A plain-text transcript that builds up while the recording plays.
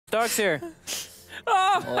Dark's here.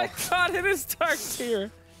 Oh my god, it is Dark's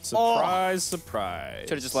here. Surprise, surprise. Should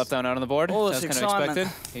have just left that out on the board. All That's this kind of excitement.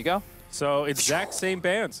 expected. Here you go. So exact same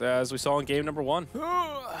bands as we saw in game number 1. You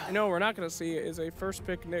know, we're not going to see is a first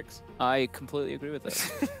pick Knicks. I completely agree with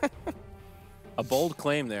that. A bold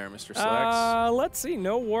claim there, Mr. Slacks. Let's see.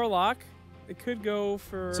 No Warlock. It could go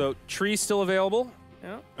for... So Tree's still available.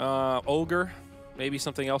 Yeah. Ogre. Maybe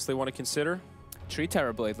something else they want to consider. Tree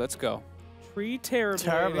Terrorblade, let's go. Tree Terrorblade.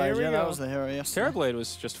 Terrorblade, Here we yeah, go. that was the hero yesterday. Terrorblade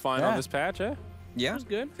was just fine Yeah. on this patch, eh? Yeah, was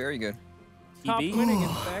good. very good. Top TB. winning, in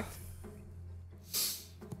fact.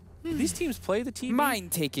 These teams play the TB?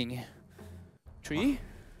 Mind taking. Tree.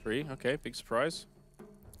 Tree, okay, big surprise.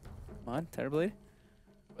 Come on, Terrorblade.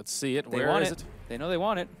 Let's see it. They Where want is it. They know they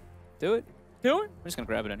want it. Do it. Do it. We're just gonna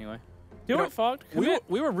grab it anyway. Do know, it, Fogg.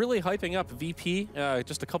 We were really hyping up VP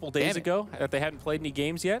just a couple days ago that they hadn't played any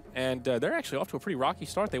games yet, and they're actually off to a pretty rocky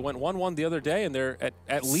start. They went 1-1 the other day, and they're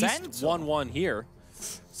at least 1-1 here.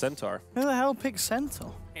 Centaur. Who the hell picked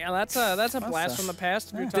Centaur? Yeah, that's a blast from the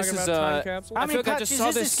past. If you're This talking is, about time capsule. How I many feel like I patches just saw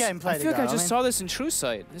is this game played I feel like ago? I just I mean- saw this in True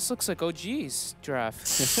Sight. This looks like OG's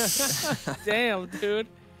draft. Damn, dude.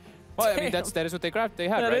 Well, I mean that is what they grabbed. They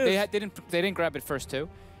had That right. is. They didn't grab it first too.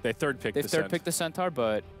 They third picked They the third Cent. picked the Centaur,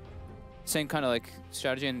 but same kind of like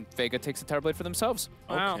strategy. And Vega takes the Terrorblade for themselves.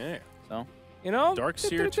 Wow. Okay. So You know,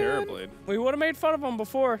 Darkseer Terrorblade. we would have made fun of him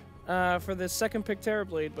before for this second pick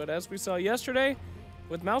Terrorblade, but as we saw yesterday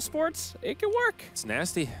with Mouse Sports, it can work. It's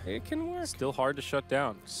nasty. It can work. Still hard to shut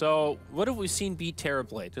down. So, what have we seen beat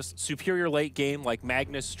Terrorblade? Just superior late game like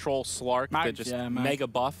Magnus, Troll, Slark, that just yeah, Mag. mega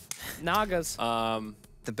buff. Nagas.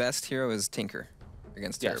 The best hero is Tinker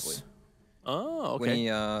against Yes. Terrorblade. Oh, okay. When he,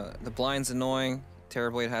 the blind's annoying,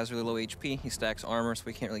 Terrorblade has really low HP. He stacks armor, so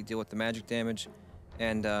he can't really deal with the magic damage.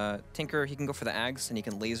 And Tinker, he can go for the Ags, and he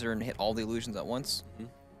can laser and hit all the illusions at once.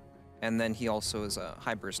 And then he also is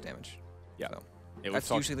high burst damage. Yeah. So Yeah,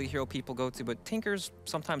 that's usually the hero people go to, but Tinker's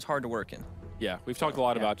sometimes hard to work in. Yeah, we've talked a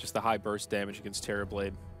lot yeah. about just the high burst damage against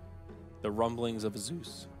Terrorblade. The rumblings of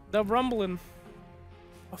Zeus. The rumbling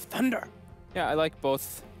of thunder. yeah, I like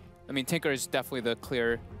both. I mean, Tinker is definitely the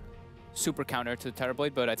clear super counter to the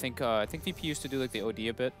Terrorblade, but I think VP used to do like the OD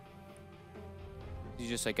a bit. You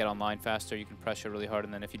just like get online faster, you can pressure really hard,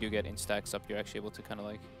 and then if you do get instacks up, you're actually able to kind of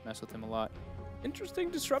like mess with him a lot. Interesting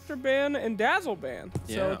Disruptor ban and Dazzle ban.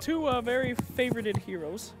 So Yeah. two very favorited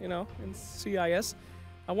heroes, you know, in CIS.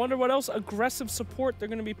 I wonder what else aggressive support they're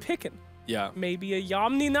going to be picking. Yeah. Maybe a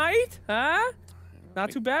Yomni Knight? Huh? Not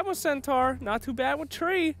too bad with Centaur. Not too bad with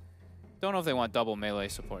Tree. Don't know if they want double melee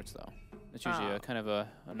supports though. It's usually Ah. a kind of a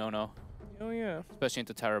no-no, Oh, yeah. especially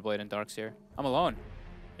into Terrorblade and Darkseer. I'm alone.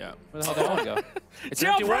 Yeah. Where the hell did that one go? It's an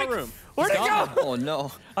empty war room. Where'd it go? Oh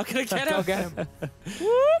no. I'm going to get him. Go get him.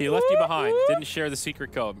 He left you behind. Didn't share the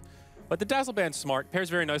secret code. But the Dazzle Band's smart. Pairs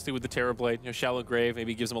very nicely with the Terrorblade. You know, Shallow Grave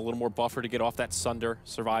maybe gives him a little more buffer to get off that Sunder,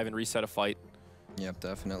 survive, and reset a fight. Yep,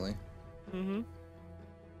 definitely. Mm-hmm.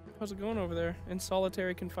 How's it going over there in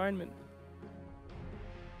solitary confinement?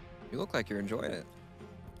 You look like you're enjoying it.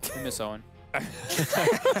 I miss Owen.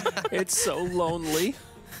 It's so lonely.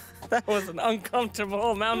 That was an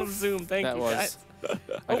uncomfortable amount of zoom. Thank That you, was. guys.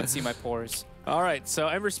 I can see my pores. All right, so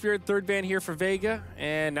Ember Spirit third ban here for Vega,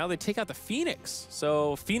 and now they take out the Phoenix.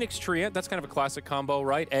 So Phoenix Treant, that's kind of a classic combo,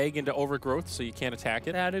 right? Egg into Overgrowth, so you can't attack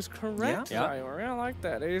it. That is correct, Yeah. Zyor. I like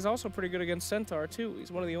that. He's also pretty good against Centaur, too.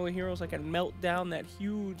 He's one of the only heroes that can melt down that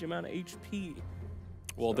huge amount of HP.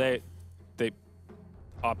 Well, they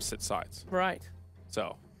opposite sides. Right.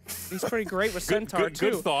 So He's pretty great with Centaur, good,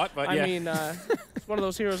 too. good thought, but yeah. I mean, it's one of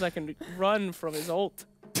those heroes that can run from his ult.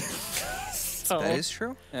 So, That is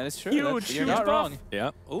true. That is true. Huge, You're huge not buff. wrong.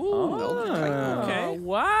 Yeah. Ooh. okay.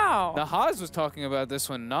 Wow. The Haas was talking about this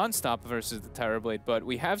one nonstop versus the Terrorblade, but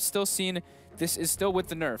we have still seen this is still with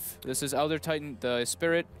the nerf. This is Elder Titan. The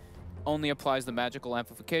Spirit only applies the magical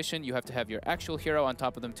amplification. You have to have your actual hero on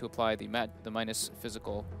top of them to apply the minus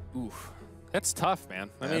physical. Oof. That's tough, man.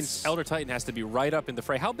 I mean, That's- Elder Titan has to be right up in the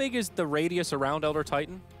fray. How big is the radius around Elder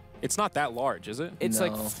Titan? It's not that large, is it? It's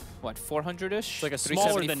like, No. what, 400-ish? It's like a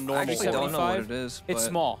smaller than I normal. actually don't know what 375? it is. It's but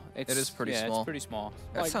small. It is pretty yeah, small. it's pretty small.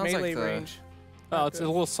 That Like sounds melee like the, range. Oh, it's a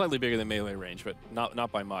little slightly bigger than melee range, but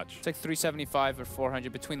not by much. It's like 375 or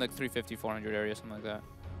 400, between like 350, 400 area, something like that.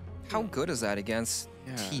 How good is that against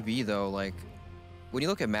Yeah. TB though? Like, when you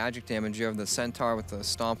look at magic damage, you have the Centaur with the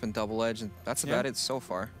Stomp and Double Edge, and that's about it so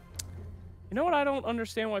far. You know what I don't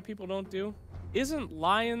understand why people don't do? Isn't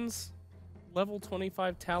Lion's level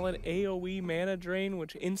 25 talent AoE mana drain,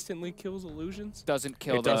 which instantly kills illusions? Doesn't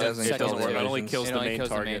kill It the doesn't second work. It illusion. only kills It the only main kills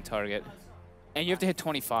target. the main target. And you have to hit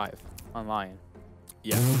 25 on Lion.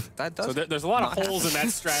 Yeah. That does. So there's a lot of holes in that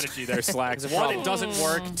strategy there, Slacks. One, it doesn't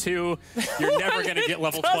work. Two, you're never going to get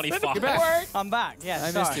level 25. You're back. I'm back. Yeah, I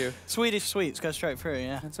sorry. missed you. Swedish sweets go straight through.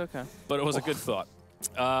 Yeah. That's okay. But it was a good thought.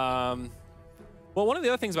 Well, one of the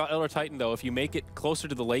other things about Elder Titan, though, if you make it closer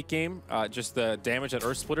to the late game, just the damage that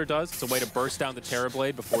Earth Splitter does, it's a way to burst down the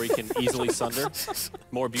Terrorblade before he can easily sunder.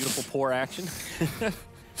 More beautiful poor action.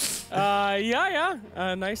 Yeah.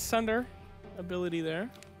 Nice sunder ability there.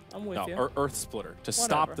 I'm with you. Earth Splitter to Whatever.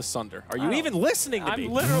 stop the sunder. Are you even listening to me?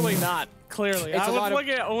 I'm literally not, clearly. It's I a was lot of-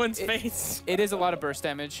 looking at Owen's face. It is a lot of burst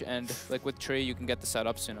damage, and like with Tree, you can get the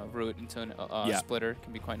setups, you know, root into a splitter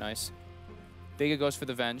can be quite nice. Vega goes for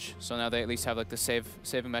the Venge, so now they at least have like the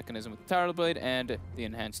saving mechanism with the Terrorblade and the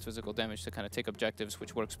enhanced physical damage to kind of take objectives,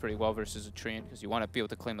 which works pretty well versus a Treant, because you want to be able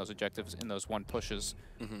to claim those objectives in those one pushes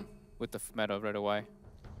with the meta right away.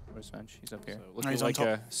 Where's Venge? He's up here. So looking he's on like top.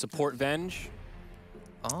 a support Venge.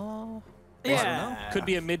 Oh. Yeah. Could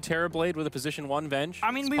be a mid Terrorblade with a position 1 Venge.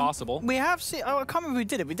 I mean, it's possible. We have seen. Oh, I can't remember who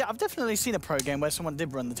did it. I've definitely seen a pro game where someone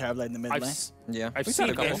did run the Terrorblade in the mid lane. Yeah. I've We've seen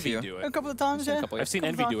had a couple Envy few. do A it. couple of times, seen a yeah. couple, I've seen Couple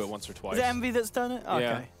Envy do times. it once or twice. Is it Envy that's done it?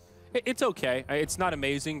 Okay. Yeah. It's okay. It's not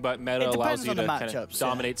amazing, but meta It allows depends you on the to kind of matchups,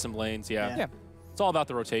 dominate some lanes. Yeah. It's all about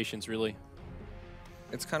the rotations, really.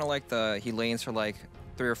 It's kind of like he lanes for like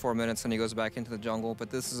 3 or 4 minutes and he goes back into the jungle. But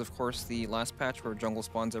this is, of course, the last patch where jungle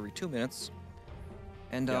spawns every 2 minutes.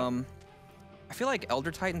 And I feel like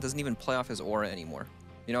Elder Titan doesn't even play off his aura anymore.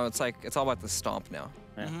 You know, it's all about the stomp now.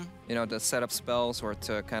 Yeah. You know, to set up spells or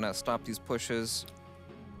to kind of stop these pushes.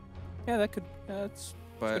 Yeah, that could. That's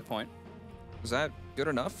a But good point. is that good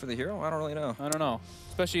enough for the hero? I don't really know. I don't know.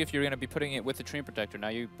 Especially if you're going to be putting it with the Treant Protector. Now,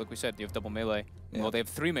 like we said, you have double melee. Yeah. Well, they have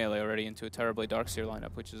 3 melee already into a Terrorblade Darkseer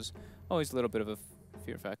lineup, which is always a little bit of a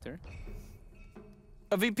fear factor.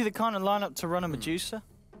 A VP that kind of line up to run a Medusa.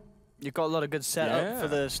 You've got a lot of good setup for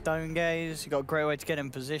the Stone Gaze. You've got a great way to get in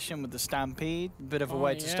position with the Stampede. A bit of a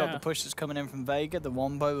way to stop the push that's coming in from Vega. The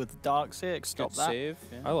Wombo with the Darkseer, stop Good that. save.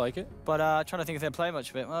 Yeah. I like it. But trying to think if they play much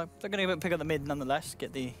of it. Well, they're going to pick up the mid nonetheless.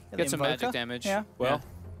 Get the Get some Invoker. magic damage. Yeah. Well,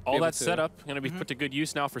 all able that to- setup going to be put to good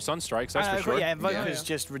use now for Sunstrikes, that's for sure. Yeah, Invoker's Yeah.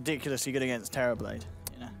 just ridiculously good against Terrorblade.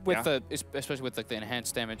 You know. With especially with like the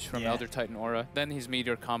enhanced damage from Elder Titan Aura, then his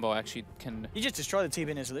Meteor combo actually can You just destroy the TB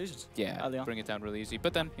in his illusions. early on. bring it down really easy.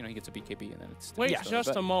 But then he gets a BKB and then it's Wait it's just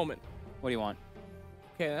over. a moment. What do you want?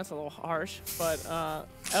 Okay, that's a little harsh, but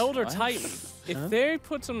Elder What? Titan, if they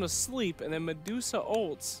put them to sleep and then Medusa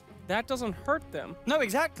ults, that doesn't hurt them. No,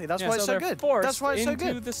 exactly. That's Yeah, why it's so they're good. forced That's why it's so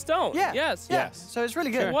into good. the stone. Yeah. Yes. Yeah. Yes. So it's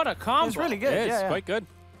really good. What a combo. It's really good. It is Yeah, yeah. quite good.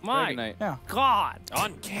 Very My good night. Yeah. God.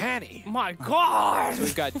 Uncanny. My God. So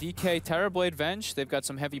we've got DK, Terrorblade, Venge. They've got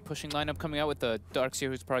some heavy pushing lineup coming out with the Darkseer,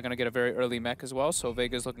 who's probably going to get a very early mech as well. So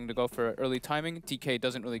Vega's looking to go for early timing. DK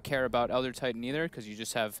doesn't really care about Elder Titan either, because you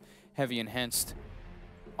just have heavy enhanced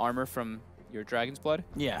armor from your Dragon's Blood.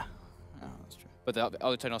 Yeah. Oh, that's true. But the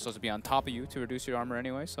Elder Titan also has to be on top of you to reduce your armor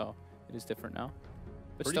anyway, so it is different now.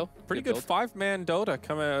 But still, Pretty good build. 5-man Dota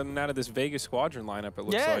coming out of this Vega Squadron lineup, it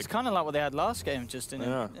looks Yeah, like. it's kind of like what they had last game, just in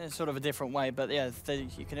Yeah. a sort of a different way. But yeah,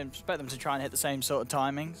 you can expect them to try and hit the same sort of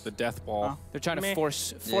timings. The Death Ball. Oh. They're trying to Meh.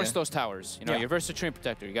 force Yeah. those towers. You know, Yeah. you're versus Treant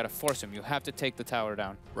Protector. You got to force them. You have to take the tower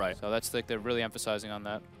down. Right. So that's like they're really emphasizing on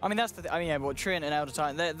that. I mean, that's the. I mean, yeah, but Treant and Elder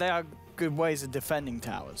Titan, they are good ways of defending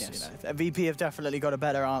towers. Yes. You know, VP have definitely got a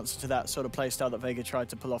better answer to that sort of playstyle that Vega tried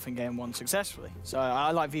to pull off in game 1 successfully. So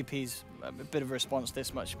I like VP's a bit of a response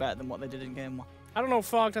this much better than what they did in game 1. I don't know,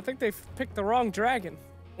 Fogged. I think they picked the wrong dragon.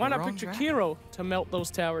 Why The not wrong pick dragon? Jakiro to melt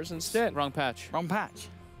those towers instead? Wrong patch. Wrong patch.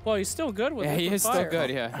 Well, he's still good with Yeah, he liquid is still fire. good.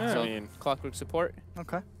 Yeah. Yeah. So I mean- Clockwork support,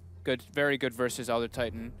 Okay. good, very good versus Elder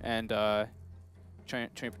Titan and Treant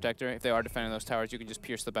Protector. If they are defending those towers, you can just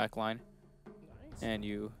pierce the back line, Nice. and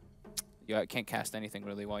you can't cast anything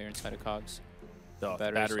really while you're inside of cogs. The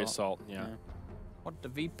Battery battery assault. assault, yeah. What did the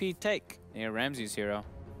VP take? Yeah, Ramsey's hero.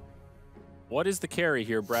 What is the carry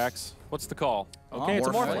here, Brax? What's the call? Okay, it's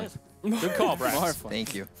a Morphling. Morphling. Good call, Brax. Morphling.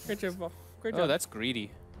 Thank you. Great job, Bo. Great Oh, job. that's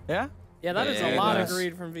greedy. Yeah. Yeah, that is Yeah, a lot of nice.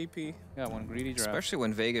 greed from VP. Got one greedy draft. Especially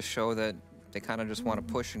when Vegas show that they kind of just want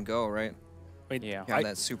to push and go, right? I mean, Yeah. Have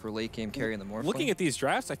that super late game carry in the Morphling. Looking at these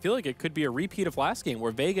drafts, I feel like it could be a repeat of last game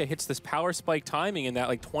where Vega hits this power spike timing in that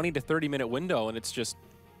like 20 to 30 minute window, and it's just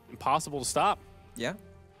impossible to stop. Yeah.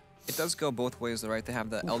 It does go both ways, though, right? They have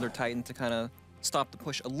the Elder Titan to kind of stop the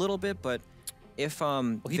push a little bit, but if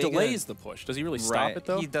Well, he Vega- delays the push. Does he really stop right, it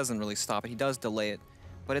though? He doesn't really stop it. He does delay it,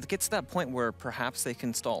 but it gets to that point where perhaps they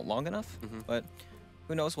can stall long enough. But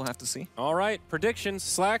who knows? We'll have to see. All right, predictions.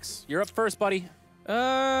 Slacks, you're up first, buddy.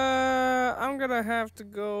 I'm gonna have to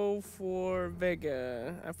go for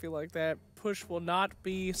Vega. I feel like that push will not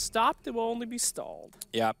be stopped, it will only be stalled.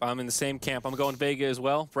 Yep, I'm in the same camp. I'm going Vega as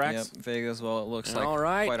well. Brax? Yep, Vega as well. It looks like All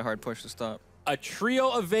right. quite a hard push to stop. A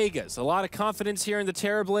trio of Vegas. A lot of confidence here in the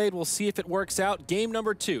Terrorblade. We'll see if it works out. Game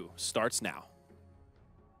number 2 starts now.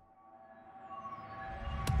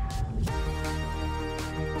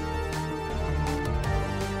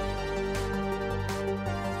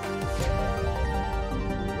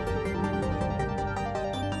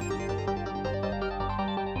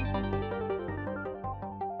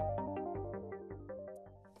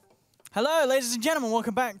 Hello, ladies and gentlemen.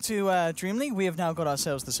 Welcome back to DreamLeague. We have now got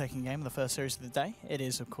ourselves the second game of the first series of the day. It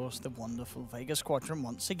is, of course, the wonderful Vega Squadron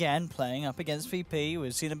once again playing up against VP.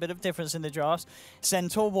 We've seen a bit of difference in the drafts.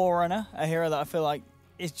 Centaur Warrunner, a hero that I feel like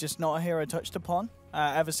is just not a hero touched upon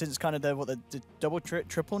ever since kind of the double,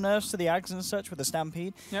 triple nerfs to the Ags and such with the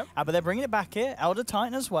Stampede. Yep. But they're bringing it back here. Elder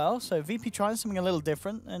Titan as well. So VP trying something a little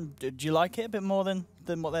different. And do you like it a bit more than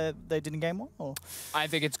what they did in game 1? Or? I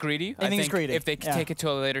think it's greedy. I think it's greedy. If they take it to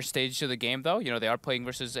a later stage of the game, though, you know, they are playing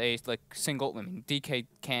versus a single. I mean, DK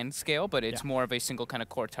can scale, but it's more of a single kind of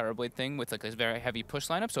core Terrorblade thing with like a very heavy push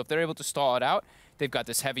lineup. So if they're able to stall it out, they've got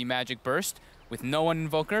this heavy magic burst with no one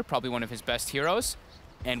Invoker, probably one of his best heroes.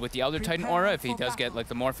 And with the Elder Titan aura, if he does get like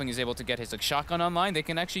the morphling, is able to get his like shotgun online, they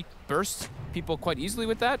can actually burst people quite easily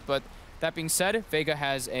with that. But that being said, Vega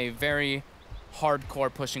has a very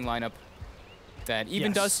hardcore pushing lineup that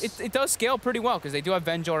even does scale pretty well because they do have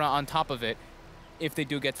Venge aura on top of it if they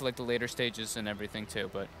do get to like the later stages and everything too.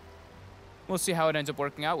 But we'll see how it ends up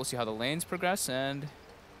working out. We'll see how the lanes progress, and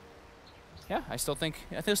yeah, I still think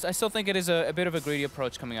it is a bit of a greedy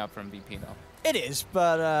approach coming out from VP though. It is,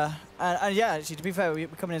 but and yeah, actually, to be fair,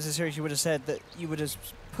 coming into the series, you would have said that you would have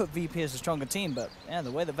put VP as a stronger team, but yeah,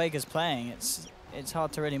 the way that Vega's playing, it's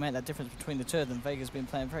hard to really make that difference between the two of them. Vega's been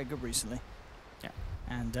playing very good recently. Yeah.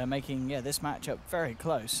 And making this matchup very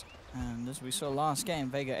close. And as we saw last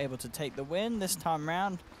game, Vega able to take the win this time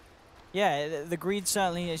round. Yeah, the greed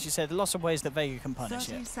certainly, as you said, lots of ways that Vega can punish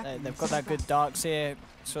it. They've got that good darks here,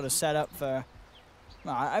 sort of set up for.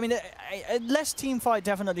 I mean, a less team fight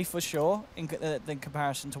definitely for sure in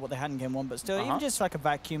comparison to what they had in game 1, but still, even just like a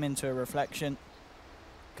vacuum into a reflection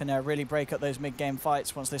can really break up those mid-game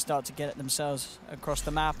fights once they start to get it themselves across the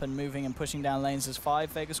map and moving and pushing down lanes as 5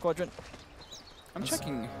 Vega Squadron. I'm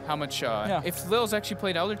checking how much, if Lil's actually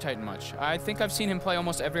played Elder Titan much. I think I've seen him play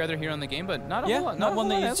almost every other hero in the game, but not a whole lot. Not one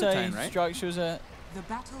that you'd say Titan, right? strikes you as a...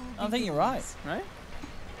 I think you're right. Right?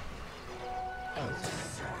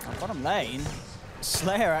 Bottom lane,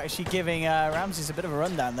 Slayer actually giving Ramses a bit of a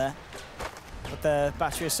rundown there with the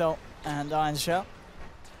Battery Assault and Iron Shell.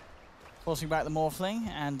 Forcing back the Morphling,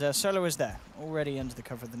 and Solo is there, already under the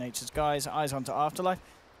cover of the Nature's Guise, eyes onto Afterlife.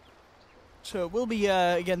 So it will be,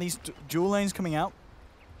 again, these dual lanes coming out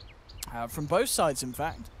from both sides, in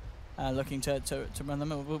fact, looking to run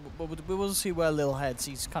them. We will see where Lil heads.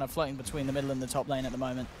 He's kind of floating between the middle and the top lane at the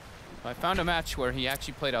moment. I found a match where he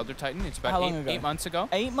actually played Elder Titan. It's about 8 months ago.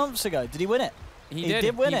 8 months ago. Did he win it? He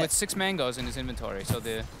did win it. With 6 mangoes in his inventory. So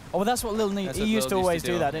the oh, well, that's what Lil needs. He used to always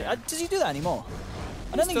do that. Yeah. Does he do that anymore?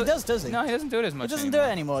 I don't think he does he? No, he doesn't do it as much He doesn't do it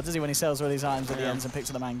anymore, does he, when he sells all these items at the ends and picks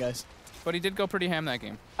up the mangoes? But he did go pretty ham that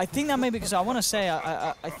game. I think that may be because I want to say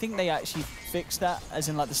I think they actually fixed that, as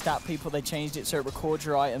in like the stat people, they changed it so it records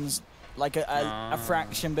your items like a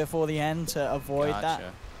fraction before the end to avoid that.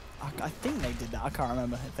 I think they did that. I can't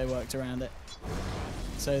remember if they worked around it.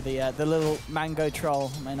 So the little mango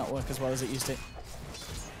troll may not work as well as it used to.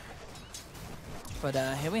 But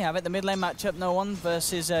here we have it, the mid lane matchup, no one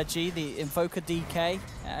versus G, the Invoker DK.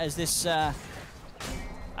 Is this a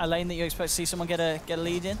lane that you expect to see someone get a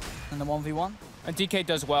lead in the 1v1? And DK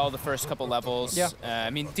does well the first couple levels. Yeah.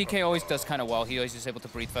 I mean, DK always does kind of well. He always is able to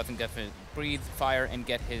breathe fire and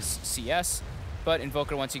get his CS. But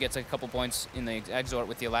Invoker, once he gets like a couple points in the Exort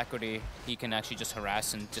with the Alacrity, he can actually just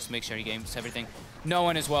harass and just make sure he games everything. No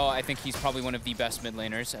one as well. I think he's probably one of the best mid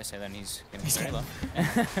laners. I say that, and he's getting very low.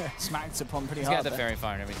 Smacked upon pretty hard. hard. He's got the Fairy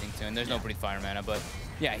Fire and everything too, and there's no Breathe Fire mana. But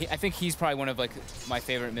yeah, I think he's probably one of like my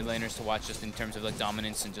favorite mid laners to watch, just in terms of like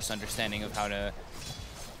dominance and just understanding of how to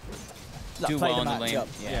do well in the lane.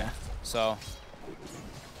 Yeah. So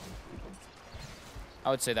I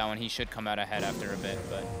would say that one he should come out ahead after a bit,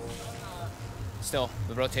 but still,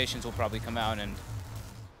 the rotations will probably come out, and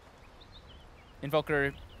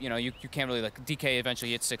Invoker, you know, you can't really, like, DK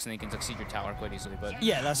eventually hits 6 and he can succeed your tower quite easily, but...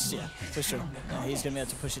 Yeah, that's, for sure. Yeah, he's going to be able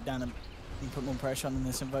to push it down and put more pressure on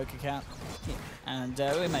this Invoker count. Yeah.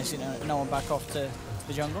 And we may see no one back off to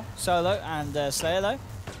the jungle. Solo and Slayer, though,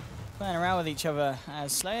 playing around with each other,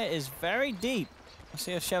 as Slayer is very deep Let's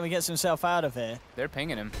see if Shelby gets himself out of here. They're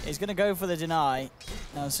pinging him. He's going to go for the deny.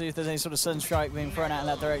 Now see if there's any sort of Sunstrike being thrown out in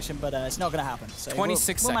that direction, but it's not going to happen. So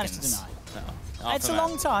 26 we'll manage seconds. to deny. No. It's a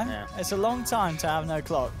long time. Yeah. It's a long time to have no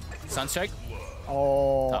clock. Sunstrike.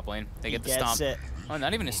 Oh. Top lane. They get the gets stomp. It. Oh,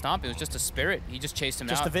 not even a stomp. It was just a spirit. He just chased him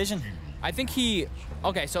out. Just a vision. I think he...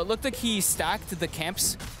 Okay, so it looked like he stacked the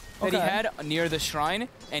camps that he had near the shrine,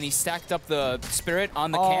 and he stacked up the spirit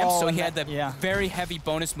on the camps, so he had the very heavy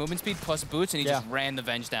bonus movement speed plus boots, and he just ran the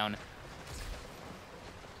Venge down.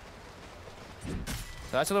 So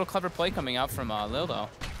that's a little clever play coming out from Lil, though,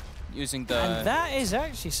 using the... And that is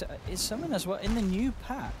actually it's something as well in the new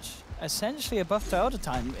patch. Essentially a buff to Elder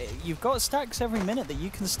Time. You've got stacks every minute that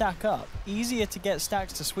you can stack up. Easier to get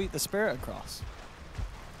stacks to sweep the spirit across.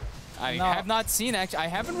 I have not seen, actually, I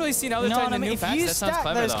haven't really seen Elder Time in the new patch. That sounds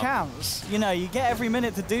clever, though. If you stack those counts, you know, you get every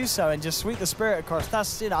minute to do so and just sweep the spirit across.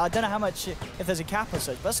 That's, you know, I don't know how much, if there's a cap or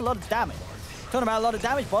such, but that's a lot of damage. Talking about a lot of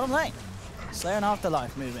damage, bottom lane. Slayer and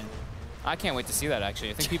Afterlife moving. I can't wait to see that,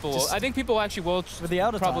 actually. I think people will, actually will with the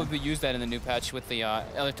Elder probably use that in the new patch with the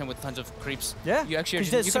Elder Time with tons of creeps. Yeah, you actually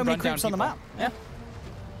there's you so can many run down creeps on the map. Yeah.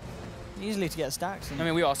 Easily to get stacks. I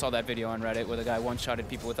mean, we all saw that video on Reddit where the guy one-shotted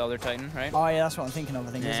people with Elder Titan, right? Oh, yeah, that's what I'm thinking of,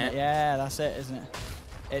 I think, isn't it? Yeah, that's it, isn't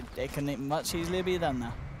it? It can much easier be done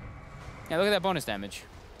now. Yeah, look at that bonus damage.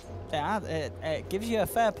 Yeah, it gives you a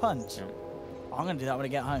fair punch. Yeah. I'm going to do that when I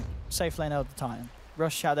get home. Safe lane Elder Titan.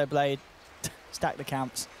 Rush Shadow Blade, stack the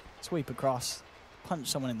camps, sweep across, punch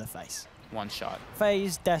someone in the face. One shot.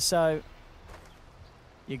 Phase, Deso,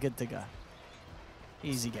 you're good to go.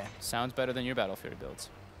 Easy game. Sounds better than your Battle Fury builds.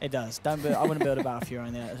 It does. Don't build, I wouldn't build a Battle Fury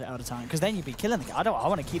on the Elder Titan, because then you'd be killing the guy. I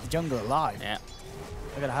want to keep the jungle alive. Yeah.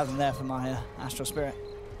 I got to have them there for my Astral Spirit.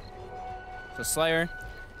 So Slayer,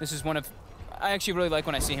 this is one of... I actually really like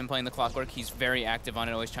when I see him playing the Clockwork. He's very active on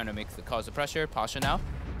it, always trying to cause the pressure. Pasha now.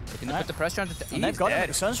 Looking to put the pressure on the... And they've got him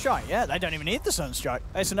with the Sunstrike. Yeah, they don't even need the Sunstrike.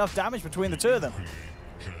 It's enough damage between the two of them.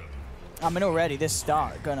 I mean, already this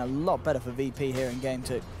start going a lot better for VP here in game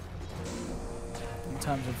 2. In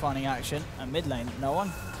terms of finding action. And mid lane, no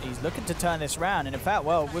one. He's looking to turn this round. And in fact,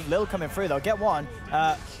 well, with Lil coming through, they'll get one.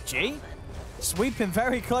 G sweeping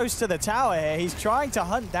very close to the tower here. He's trying to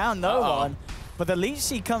hunt down no one. But the Leech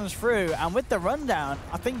Seed comes through. And with the rundown,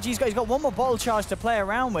 I think he's got one more bottle charge to play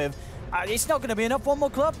around with. It's not going to be enough. One more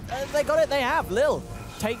club. They got it. They have. Lil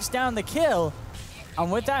takes down the kill. And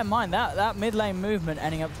with that in mind, that mid lane movement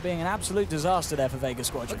ending up being an absolute disaster there for Vega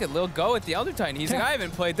Squadron. Look at Lil go at the Elder Titan. He's like, I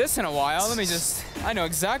haven't played this in a while. I know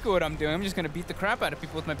exactly what I'm doing. I'm just going to beat the crap out of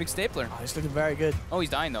people with my big stapler. Oh, he's looking very good. Oh, he's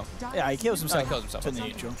dying, though. Yeah, he kills himself. He kills himself. To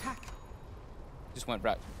neutral. Just went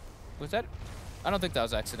right. Was that? I don't think that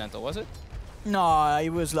was accidental, was it? No, he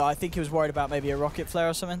was. I think he was worried about maybe a rocket flare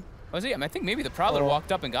or something. Was he? I think maybe the Prowler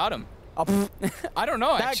walked up and got him. Oh, I don't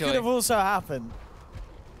know, actually. That could have also happened.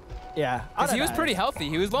 Yeah. Because he was pretty healthy.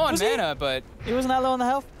 He was low on mana, but... He wasn't that low on the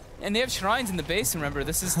health? And they have shrines in the base, remember.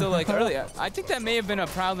 This is still like early. I think that may have been a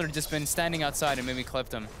Prowler just been standing outside and maybe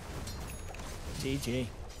clipped him. GG.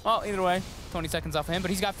 Well, either way, 20 seconds off of him, but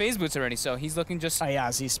he's got phase boots already, so he's looking just... Oh, yeah,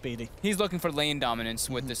 he's speedy. He's looking for lane dominance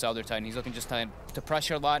with this Elder Titan. He's looking just to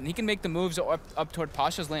pressure a lot, and he can make the moves up toward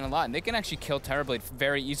Pasha's lane a lot, and they can actually kill Terrorblade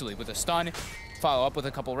very easily with a stun, follow up with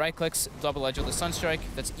a couple right clicks, double edge with a Sunstrike.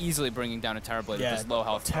 That's easily bringing down a Terrorblade with his low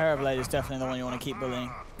health. Terrorblade is definitely the one you want to keep bullying.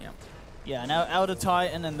 Yeah. Yeah, now Elder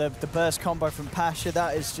Titan and the burst combo from Pasha,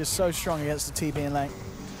 that is just so strong against the TB in lane.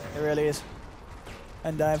 It really is.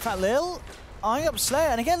 And in fact, Lil eyeing up Slayer,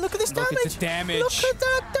 and again, look at this damage. Look at the damage. Look at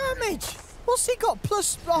that damage. What's he got?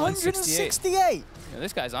 Plus 168. Yeah,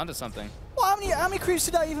 this guy's onto something. Well, how many creeps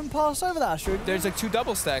did that even pass over that, Astro? There's like 2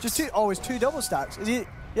 double stacks. Just 2? Oh, it's 2 double stacks. Is he?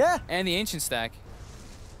 Yeah. And the ancient stack.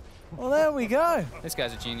 Well, there we go. This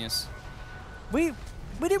guy's a genius. We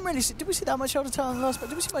didn't really see. Did we see that much Elder Titan in the last?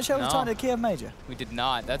 Did we see much Elder Titan at Kiev Major? We did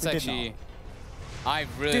not. That's actually. I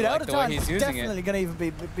really Dude, like the way he's using it. Definitely going to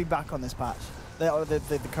even be back on this patch.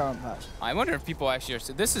 The current patch. I wonder if people actually are.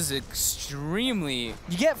 So this is extremely.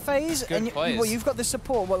 You get phase, and you've got the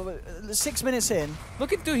support. Well, 6 minutes in.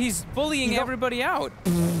 Look at dude, he's bullying everybody out.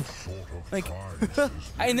 Like,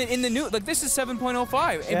 in the new, like this is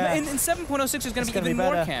 7.05. Yeah. In 7.06, there's gonna be even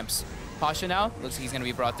more camps. Pasha now looks like he's gonna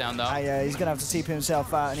be brought down though. Yeah, he's gonna have to TP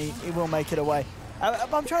himself out, and he will make it away.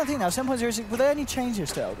 I'm trying to think now. 7.06. Were there any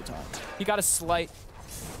changes to Elder Titan? He got a slight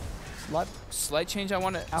change. I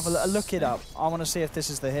want to have a look it up. I want to see if this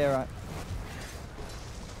is the hero.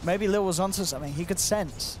 Maybe Lil was onto something. He could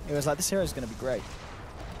sense. He was like, this hero is going to be great.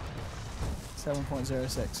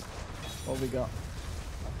 7.06. What have we got?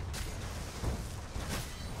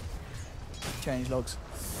 Change logs.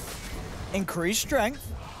 Increased strength.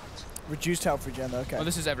 Reduced health regen, okay. Well,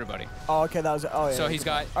 this is everybody. Oh, okay, that was, oh yeah. So he's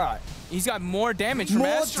got, all right. He's got more damage from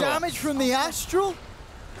Astral. More damage from the Astral?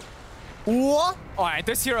 What? All right,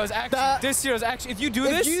 this hero's actually, if you do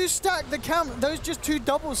this. If you stack the camera, those just 2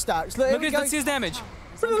 double stacks. Look at, let's see his damage.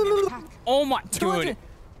 Oh my, dude.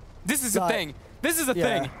 This is a thing. This is a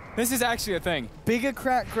thing. This is actually a thing. Bigger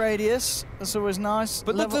crack radius. That's always nice.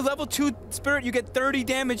 But look, the level 2 spirit, you get 30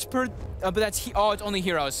 damage per. But that's it's only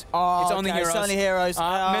heroes. Oh, it's only heroes. It's only heroes.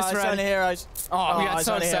 It's only heroes. Oh, we got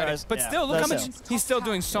so excited. Heroes. But still, look how much he's still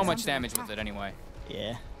doing so much damage with it anyway.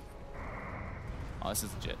 Yeah. Oh, this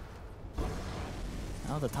is legit.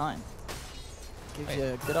 All the time. Gives you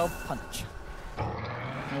a good old punch.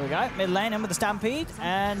 There we go. Mid lane in with the Stampede.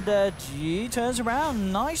 And G turns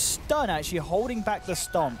around. Nice stun, actually, holding back the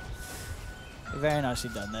stomp. Very nicely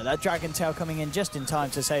done there. That Dragon Tail coming in just in time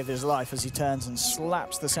to save his life as he turns and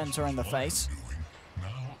slaps the centaur in the face.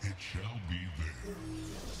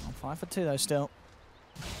 5 for 2 though still.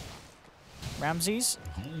 Ramses.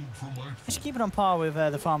 Just keep it on par with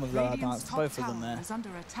the farm of lower dance. Both of them there.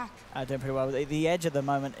 Doing pretty well. The edge at the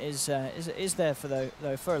moment is there for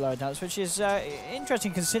for lower dance, which is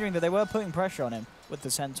interesting considering that they were putting pressure on him with the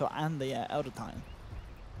centaur and the Elder Titan.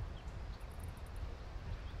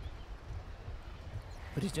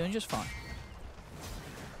 But he's doing just fine.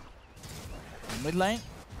 Mid lane,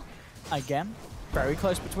 again, very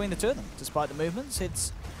close between the two of them. Despite the movements,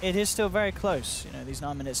 it is still very close. You know, these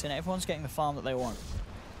 9 minutes in, everyone's getting the farm that they want.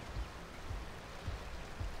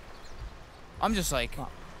 I'm just like,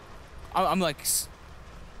 I'm like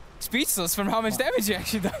speechless from how much damage he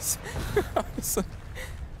actually does.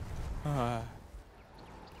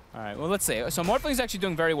 All right, well, let's see. So Morphling's actually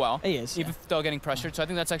doing very well. He is. Even though getting pressured, so I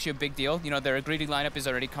think that's actually a big deal. You know, their greedy lineup is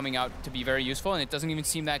already coming out to be very useful, and it doesn't even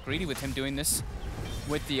seem that greedy with him doing this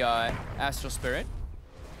with the Astral Spirit.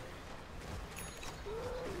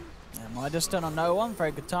 Yeah, Midas done on no one.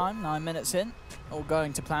 Very good time. 9 minutes in. All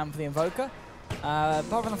going to plan for the Invoker. Apart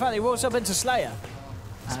from the fact that he walks up into Slayer.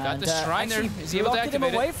 He's got the Shrine there. Is he able to activate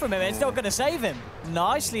him away from him. It's not going to save him.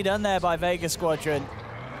 Nicely done there by Vega Squadron.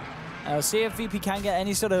 We'll see if VP can get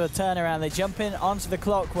any sort of a turnaround. They jump in onto the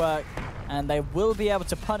clockwork, and they will be able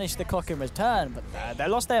to punish the clock in return. But they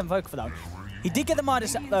lost their Invoker for that. He did get the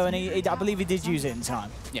Midas up, though, and I believe he did use it in time.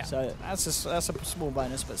 Yeah. So that's a small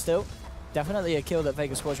bonus, but still, definitely a kill that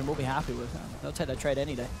Vega Squadron will be happy with. They'll take that trade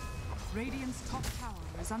any day.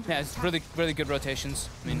 Yeah, it's really good rotations.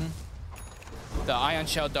 I mean, the Ion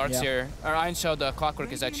Shell darts here, or Ion Shell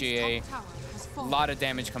clockwork is actually a lot of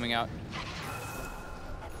damage coming out.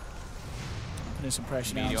 Putting some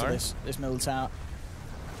pressure down to this middle tower.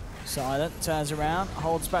 Silent turns around,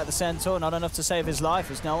 holds back the centaur, not enough to save his life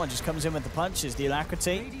as no one just comes in with the punches. The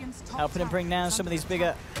alacrity helping him bring down some of these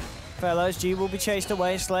bigger fellows. G will be chased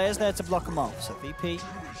away. Slayer's there to block them off. So VP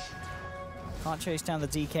can't chase down the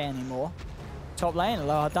DK anymore. Top lane,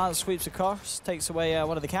 Lower Dance sweeps across, takes away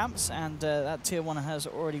one of the camps, and that tier 1 has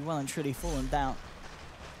already well and truly fallen down.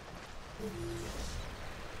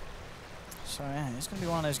 So yeah, it's going to be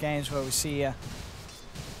one of those games where we see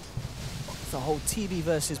the whole TB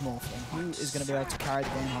versus Morphling. Who is going to be able to carry the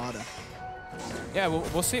game harder? Yeah,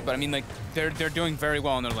 we'll see. But I mean, like they're doing very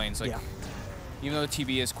well in their lanes. Like, even though the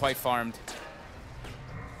TB is quite farmed.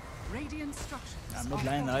 Mid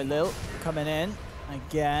lane though, Lil coming in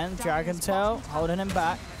again. Dragon Tail holding him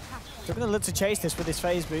back. They're going to look to chase this with his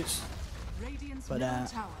phase boots. But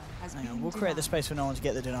hang on, we'll create the space for no one to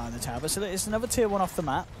get the deny on the tower. So it's another tier 1 off the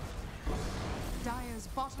map.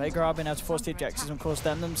 Vega are being able to force the objectives, and of course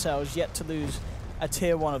them themselves yet to lose a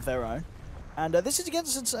tier 1 of their own. And this is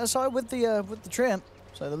against a side with the Treant.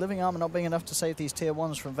 So the living armor not being enough to save these tier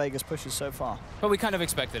 1s from Vega's pushes so far. But we kind of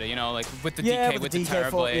expected it, you know, like with the DK, with the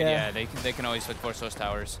Terror Blade, they can always force those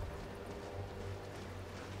towers.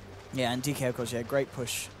 Yeah, and DK of course, great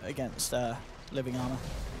push against living armor.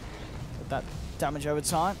 With that damage over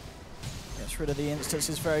time, gets rid of the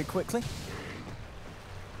instances very quickly.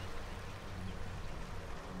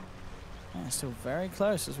 Yeah, still very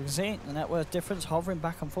close, as we can see. The net worth difference hovering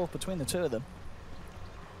back and forth between the two of them.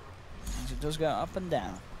 As it does go up and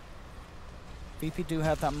down. VP do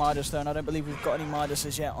have that Midas though, and I don't believe we've got any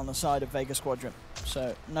Midases yet on the side of Vega Squadron.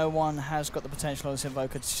 So no one has got the potential on this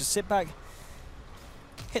Invoker to just sit back,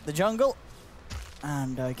 hit the jungle,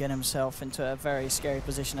 and get himself into a very scary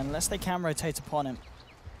position unless they can rotate upon him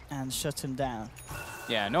and shut him down.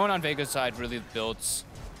 Yeah, no one on Vega's side really builds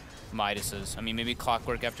Midases. I mean, maybe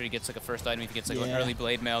Clockwork after he gets like a first item, if he gets like an early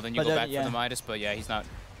Blade Mail, then you go back for the Midas. But yeah, he's not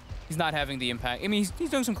having the impact. I mean, he's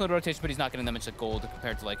doing some clear rotation, but he's not getting that much like gold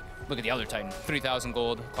compared to like, look at the other Titan, 3,000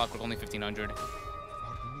 gold, Clockwork only 1,500.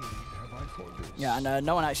 Yeah, and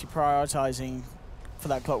no one actually prioritizing for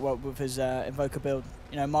that clockwork with his Invoker build.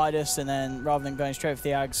 You know, Midas, and then rather than going straight for the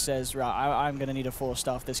Ags, says, right, I'm going to need a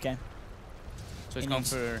 4-staff this game. So he's going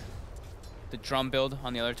for the drum build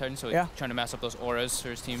on the other Titan, so he's trying to mass up those auras for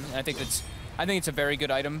his team. And I think it's a very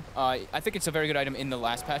good item. I think it's a very good item in the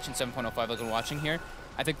last patch in 7.05, like we're watching here.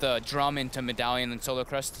 I think the drum into Medallion and Solar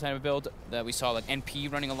Crest type of build that we saw, like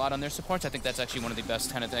NP running a lot on their supports, I think that's actually one of the best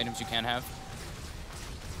 10 items you can have.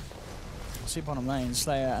 See bottom lane,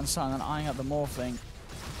 Slayer and Silent eyeing up the Morphling.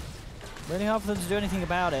 Really hard for them to do anything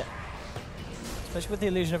about it, especially with the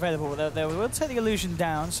illusion available. They will take the illusion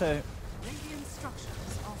down, so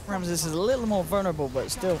Ramses is a little more vulnerable,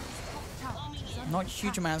 but still not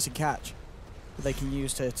huge amounts to catch that they can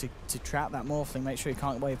use to trap that Morphling, make sure he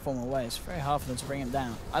can't waveform away. It's very hard for them to bring him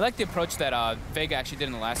down. I like the approach that Vega actually did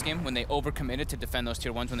in the last game when they overcommitted to defend those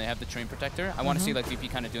tier 1s when they have the Terrain Protector. I want to see like VP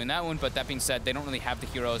kind of doing that one, but that being said, they don't really have the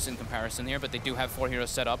heroes in comparison here, but they do have 4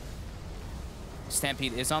 heroes set up.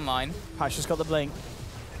 Stampede is online. Pasha's got the blink.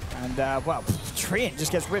 And, well, Treant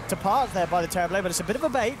just gets ripped apart there by the Terrorblade, but it's a bit of a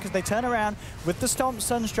bait because they turn around with the Stomp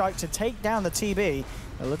Sunstrike to take down the TB.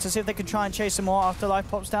 They'll look to see if they can try and chase some more.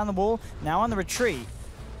 Afterlife pops down the wall. Now on the retreat.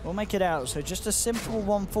 We'll make it out. So just a simple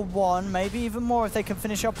 1-for-1, maybe even more if they can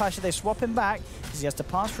finish up Pasha. They swap him back because he has to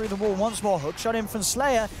pass through the wall once more. Hook shot in from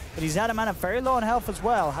Slayer, but he's out of mana, very low on health as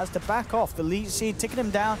well. Has to back off. The lead seed ticking him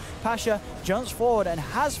down. Pasha jumps forward and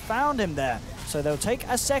has found him there. So they'll take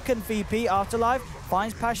a second VP. Afterlife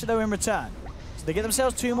finds Pasha though in return. So they get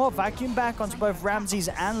themselves 2 more, vacuum back onto both Ramses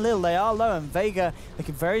and Lil. They are low, and Vega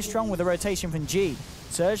looking very strong with the rotation from G.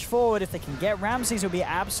 Surge forward. If they can get Ramses, it'll be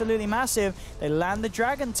absolutely massive. They land the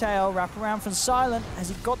Dragon Tail, wrap around from Silent. Has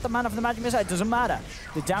he got the mana from the Magic Missile? It doesn't matter.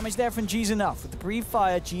 The damage there from G's enough. With the Breathe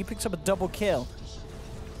Fire, G picks up a double kill.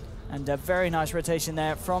 And a very nice rotation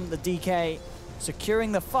there from the DK,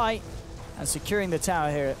 securing the fight and securing the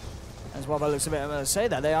tower here. As well, by the looks of it, I'm going to say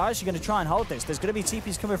that they are actually going to try and hold this. There's going to be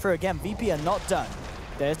TPs coming through again. VP are not done.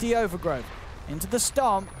 There's the Overgrowth. Into the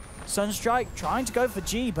Stomp. Sunstrike trying to go for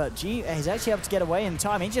G, but G is actually able to get away in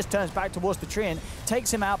time. He just turns back towards the Treant,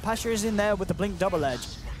 takes him out. Pasha is in there with the Blink Double Edge.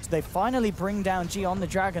 So they finally bring down G on the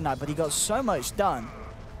Dragon Knight, but he got so much done.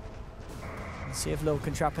 Let's see if Lil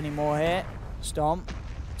can trap any more here. Stomp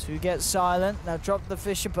to get Silent. Now drop the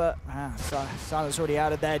Fisher, but Silent's already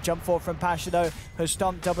out of there. Jump forward from Pasha though. Her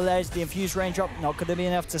Stomp Double Edge, the Infused Raindrop, not going to be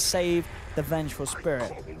enough to save the Vengeful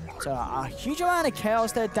Spirit. So a huge amount of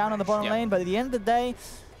chaos there down on the bottom lane, but at the end of the day,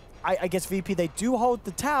 I guess VP, they do hold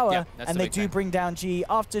the tower, and they do bring down G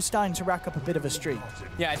after starting to rack up a bit of a streak.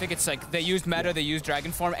 Yeah, I think it's like they used meta, they used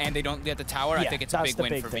Dragon Form, and they don't get the tower. I think it's a big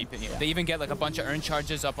win for VP. Yeah. They even get like a bunch of earn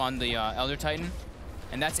charges up on the Elder Titan,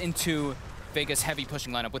 and that's into Vega's heavy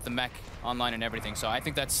pushing lineup with the mech online and everything. So I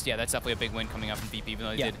think that's definitely a big win coming up from VP, even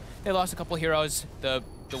though they lost a couple heroes. The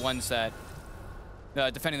ones that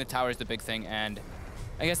defending the tower is the big thing, and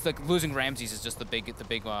I guess losing Ramses is just the big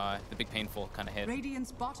painful kind of hit.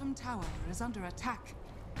 Radiant's bottom tower is under attack.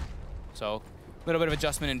 So a little bit of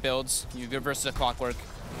adjustment in builds. You versus a Clockwork,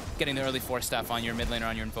 getting the early 4-staff on your mid laner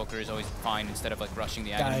on your Invoker is always fine instead of like rushing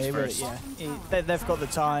the agonies first. They've got the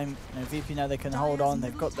time. You know, VP know they can hold on.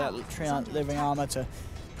 They've got that Treant living armor to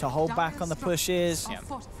hold back on the pushes.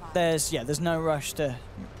 There's no rush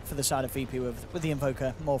for the side of VP with the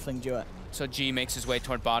Invoker Morphling duet. So G makes his way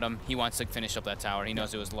toward bottom. He wants to finish up that tower. He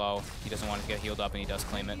knows it was low. He doesn't want to get healed up, and he does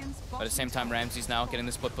claim it. But at the same time, Ramses now getting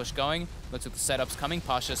the split push going. Looks like the setup's coming.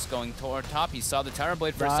 Pasha's going toward top. He saw the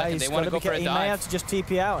Terrorblade for a second. They want to go for a dive. He may have to just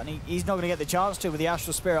TP out, and he's not going to get the chance to with the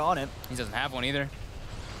Astral Spirit on him. He doesn't have one either.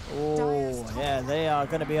 Oh, yeah, they are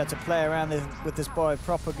going to be able to play around with this boy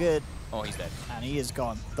proper good. Oh, he's dead. And he is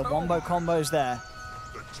gone. The wombo combo's there.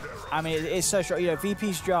 I mean, it's so strong. You know,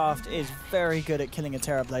 VP's draft is very good at killing a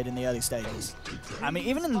Terrorblade in the early stages. I mean,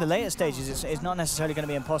 even in the later stages, it's not necessarily going to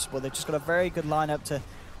be impossible. They've just got a very good lineup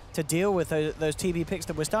to deal with those TB picks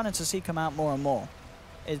that we're starting to see come out more and more.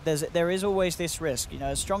 There is always this risk. You know,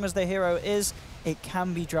 as strong as the hero is, it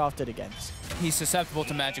can be drafted against. He's susceptible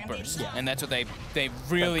to Magic Burst, and that's what they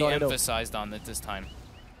really emphasized on at this time.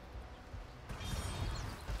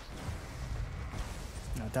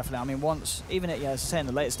 No, definitely. I mean, even at, as I say, in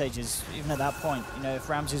the later stages, even at that point, you know, if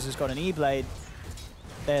Ramses has got an E-Blade,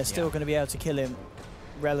 they're still going to be able to kill him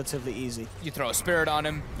relatively easy. You throw a Spirit on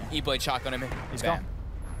him, E-Blade shotgun him, he's bam. gone.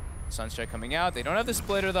 Sunstrike coming out. They don't have the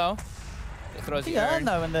Splitter, though. It throws the urn.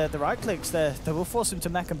 No, and the right clicks there, they will force him to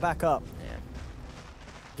mech and back up. Yeah.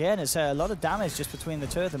 Again, it's a lot of damage just between the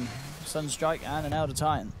two of them, Sunstrike and an Elder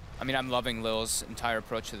Titan. I mean, I'm loving Lil's entire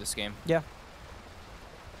approach to this game. Yeah.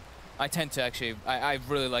 I tend to actually, I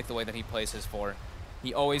really like the way that he plays his 4.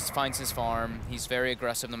 He always finds his farm. He's very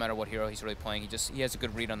aggressive no matter what hero he's really playing. He has a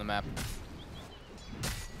good read on the map.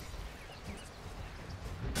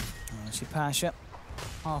 see Pasha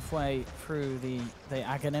halfway through the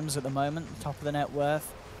Aghanims at the moment, top of the net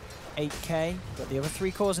worth, 8k, but the other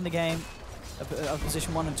 3 cores in the game,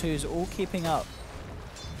 position 1 and 2 is all keeping up.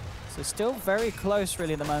 So still very close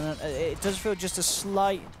really at the moment. It does feel just a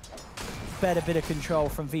slight better bit of control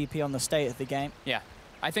from VP on the state of the game. Yeah.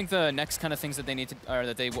 I think the next kind of things that they need to, or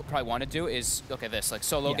that they probably want to do is, look at this, like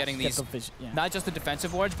Solo getting these, not just the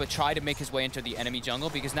defensive wards, but try to make his way into the enemy jungle,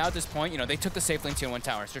 because now at this point, you know, they took the safe lane tier 1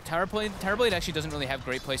 tower. So Terrorblade actually doesn't really have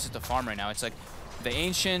great places to farm right now. It's like the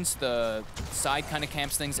Ancients, the side kind of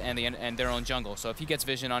camps things, and their own jungle. So if he gets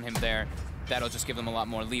vision on him there, that'll just give them a lot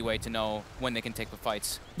more leeway to know when they can take the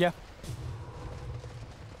fights. Yeah.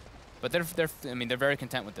 But I mean, they're very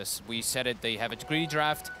content with this. We said it, they have a greedy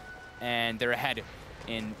draft, and they're ahead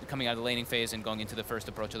in coming out of the laning phase and going into the first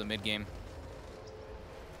approach of the mid game.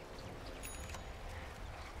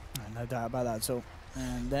 No doubt about that. So,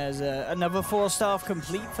 and there's another 4-staff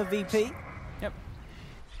complete for VP. Yep.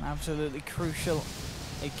 Absolutely crucial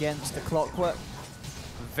against the Clockwork.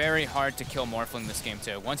 Very hard to kill Morphling this game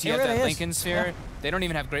too. Once you have that Lincoln Sphere, they don't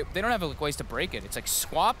even have they don't have like ways to break it. It's like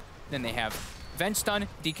swap, then they have Venge stun,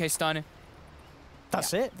 DK stun.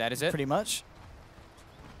 That's it. That is it. Pretty much.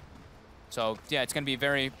 So yeah, it's going to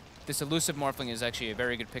be this elusive Morphling is actually a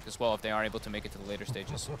very good pick as well if they are able to make it to the later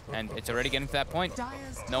stages. And it's already getting to that point.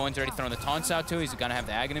 No one's already thrown the taunts out too. He's going to have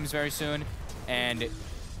the Aghanims very soon. And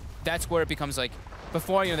that's where it becomes like,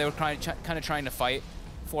 before, you know, they were kind of trying to fight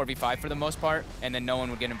 4v5 for the most part, and then no one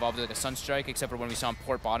would get involved with like a Sunstrike, except for when we saw him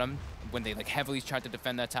port bottom, when they like heavily tried to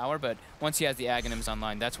defend that tower. But once he has the Aghanims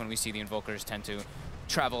online, that's when we see the Invokers tend to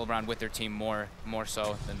travel around with their team more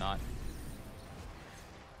so than not.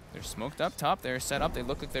 They're smoked up top. They're set up. They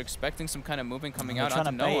look like they're expecting some kind of movement coming out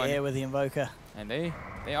onto no one. Trying to bait here with the Invoker. And they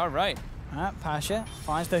are right. Pasha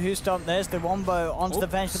finds the Who Stomp. There's the Wombo onto the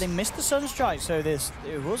bench, but they missed the Sunstrike, so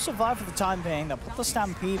it will survive for the time being. They'll put the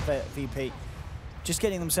Stampede VP. Just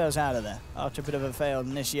getting themselves out of there after a bit of a failed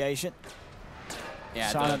initiation. Yeah,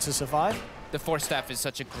 Silent to survive. The Force Staff is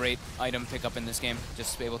such a great item pickup in this game.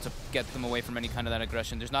 Just to be able to get them away from any kind of that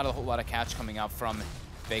aggression. There's not a whole lot of catch coming out from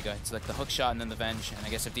Vega. It's like the hook shot and then the Venge, and I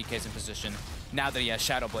guess if DK's in position, now that he has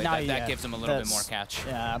Shadow Blade, that gives him a little bit more catch.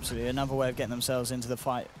 Yeah, absolutely. Another way of getting themselves into the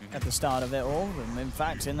fight at the start of it all. And in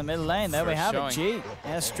fact, in the middle lane, there we have it. G,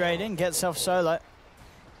 yeah, straight in, gets self solo.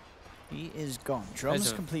 He is gone.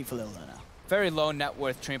 Drum's complete for Lil now. Very low net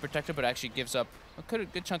worth Train Protector, but actually gives up a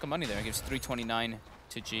good chunk of money there. It gives 329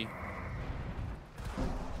 to G.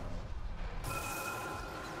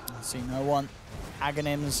 I see no one.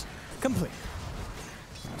 Aghanims complete.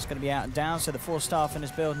 It's going to be out and down, so the 4-staff in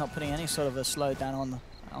his build not putting any sort of a slowdown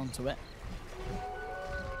onto it.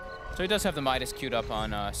 So he does have the Midas queued up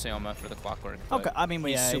on Seoma for the Clockwork. Okay, I mean,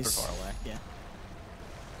 he's super far away. Yeah.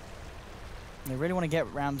 They really want to get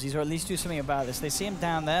Ramses, or at least do something about this. They see him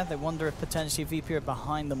down there. They wonder if potentially VP are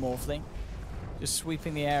behind the Morphling. Just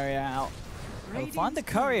sweeping the area out. They'll find the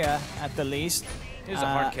Courier at the least. It is a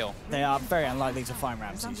hard kill. They are very unlikely to find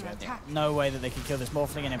Ramses. No way that they can kill this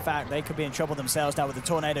Morphling, and in fact, they could be in trouble themselves now with the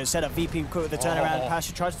Tornado set up. VP quick with the turnaround.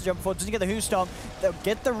 Pasha tries to jump forward, doesn't get the Who Stomp. They'll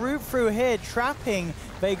get the root through here, trapping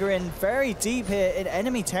Vega in very deep here in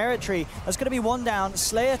enemy territory. That's going to be one down.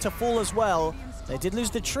 Slayer to fall as well. They did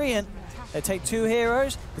lose the Treant. They take 2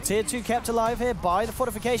 heroes. The tier 2 kept alive here by the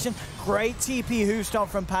fortification. Great TP Who Stomp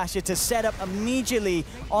from Pasha to set up immediately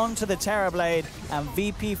onto the Terrorblade, and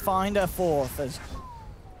VP find a 4th. There's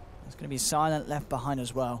going to be Silent left behind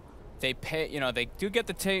as well. They pay, you know, they do get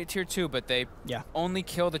the tier 2, but they only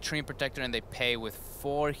kill the Train Protector, and they pay with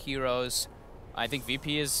 4 heroes. I think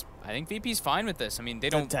VP's fine with this. I mean, they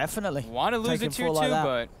don't definitely want to lose the tier 2,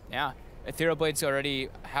 but yeah, Ethereal Blade's already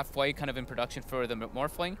halfway kind of in production for the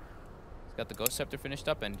Morphling. He's got the Ghost Scepter finished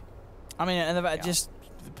up, and I mean, and just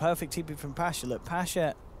the perfect TP from Pasha. Look,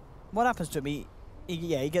 Pasha, what happens to him?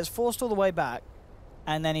 He gets forced all the way back,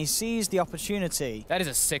 and then he sees the opportunity. That is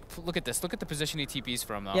a sick. Look at this. Look at the position he TPs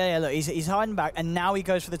from, though. Yeah, look, he's hiding back, and now he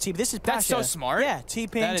goes for the TP. This is Pasha. That's so smart. Yeah,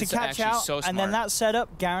 TPing to catch out, and then that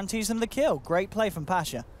setup guarantees them the kill. Great play from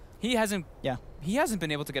Pasha. He hasn't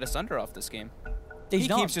been able to get a Sunder off this game. He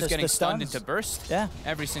keeps just getting stunned into burst. Yeah,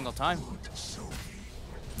 every single time.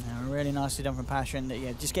 Yeah, really nicely done from Pasha,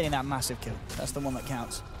 and just getting that massive kill. That's the one that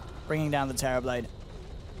counts. Bringing down the Terrorblade.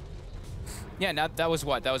 Yeah, now that was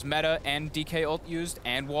what? That was meta and DK ult used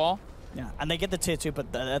and wall. Yeah, and they get the tier 2,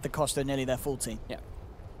 but at the cost of nearly their full team. Yeah.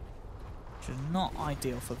 Which is not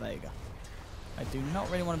ideal for Vega. I do not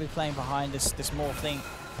really want to be playing behind this Morphling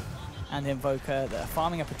and Invoker. They're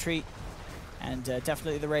farming up a treat, and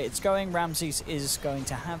definitely the rate it's going. Ramses is going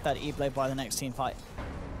to have that E-Blade by the next team fight.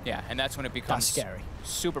 Yeah, and that's when it becomes scary.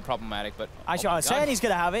 Super problematic. But actually, I was saying he's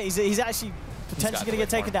going to have it. He's actually potentially going to get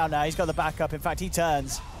taken down now. He's got the backup. In fact, he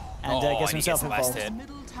turns and gets himself involved. The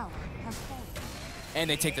middle tower has fallen. And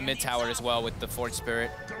they take the mid tower as well with the Forge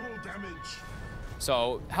Spirit.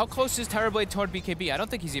 So how close is Terrorblade toward BKB? I don't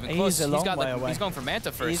think he's even close. He's a long way away. He's going for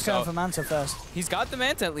Manta first. He's going for Manta first. He's got the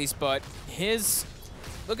Manta at least, but his...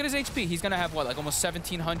 Look at his HP. He's going to have, what, like almost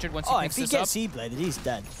 1,700 once he picks this up? If he gets E-Bladed, he's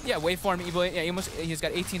dead. Yeah, Waveform, E-Blade, yeah, he's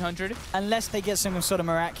got 1,800. Unless they get some sort of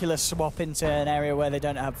miraculous swap into an area where they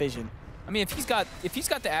don't have vision. I mean, if he's got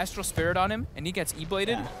the Astral Spirit on him and he gets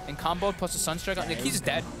E-Bladed and comboed plus a Sunstrike, like, he's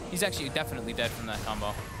dead. He's actually definitely dead from that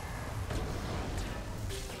combo.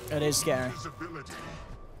 It is scary.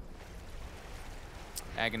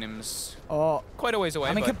 Aghanim's Oh, quite a ways away.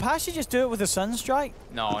 I mean, could Pasha just do it with a Sunstrike?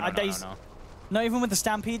 No. Not even with the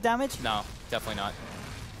Stampede damage? No, definitely not.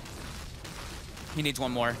 He needs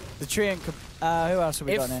one more. The Treant could... who else have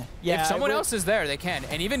we got here? Yeah, if someone else is there, they can.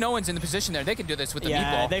 And even no one's in the position there, they can do this with the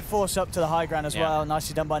meatball. Yeah, they force up to the high ground as well.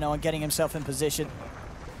 Nicely done by no one, getting himself in position.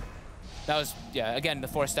 That was, again, the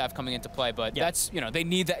Force Staff coming into play, but that's, they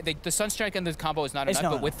need that. The Sunstrike and the combo is not enough,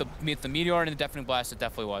 but with the Meteor and the Deafening Blast, it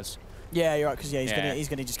definitely was. Yeah, you're right, because he's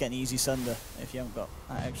gonna just get an easy Sunder if you haven't got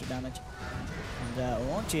that extra damage.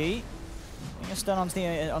 And G, getting a stun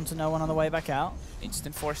onto no one on the way back out.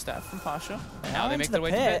 Instant Force Staff from Pasha. And now they make their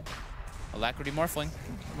way to pit. Alacrity Morphling.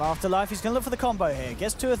 Afterlife, he's going to look for the combo here.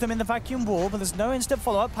 Gets two of them in the vacuum wall, but there's no instant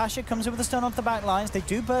follow-up. Pasha comes in with a stun off the back lines. They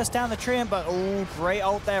do burst down the Treant, but great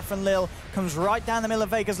ult there from Lil. Comes right down the middle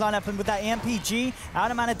of Vega's lineup, and with that EMPG, out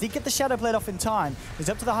of mana, did get the Shadow Blade off in time. He's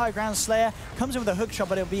up to the high ground. Slayer comes in with a hook shot,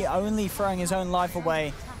 but it'll be only throwing his own life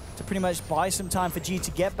away to pretty much buy some time for G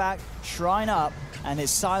to get back, shrine up, and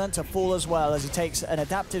it's silent to fall as well as he takes an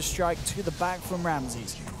adaptive strike to the back from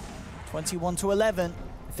Ramses. 21-11.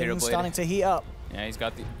 Things starting to heat up. Yeah, he's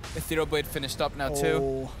got the Ethereal Blade finished up now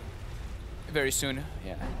too. Very soon.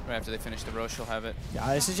 Yeah, right after they finish the Roche, he'll have it.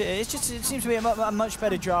 Yeah, it seems to be a much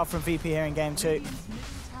better draft from VP here in game 2.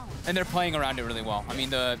 And they're playing around it really well. I mean,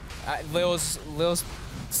 the Lil's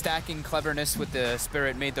stacking cleverness with the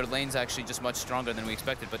Spirit made their lanes actually just much stronger than we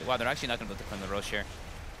expected. But wow, they're actually not going to be able to claim the Roche here.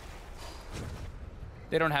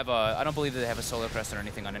 They don't have a. I don't believe that they have a Solar Crest or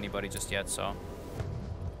anything on anybody just yet. So.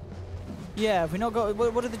 Yeah, have we not got...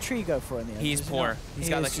 What did the tree go for in the end? He's poor. He's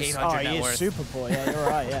got like 800 net worth. He is super poor. Yeah, you're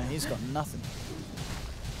right. Yeah, he's got nothing.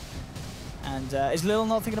 And is Lil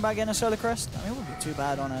not thinking about getting a Solar Crest? I mean, it wouldn't be too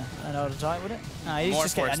bad on an older type, would it? No, he's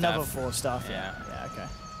just getting another 4 stuff. Yeah, okay.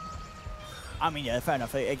 I mean, yeah, fair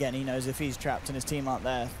enough. Again, he knows if he's trapped and his team aren't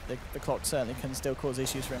there, the clock certainly can still cause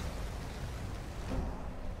issues for him.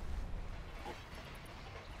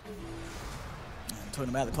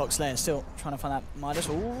 Talking about the clock, Slayer still trying to find that Midas.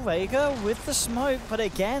 Ooh, Vega with the smoke, but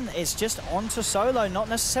again, it's just onto solo, not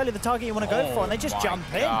necessarily the target you want to go for, and they just jump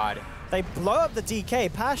in. They blow up the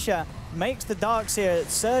DK. Pasha makes the darks here,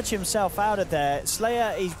 search himself out of there.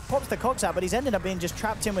 Slayer, he pops the cocks out, but he's ended up being just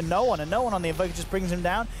trapped in with no one, and no one on the Invoker just brings him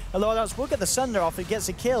down. Although else will get the Sunder off, it gets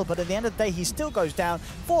a kill, but at the end of the day, he still goes down.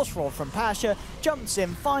 Force roll from Pasha, jumps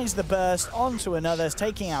in, finds the burst, onto another,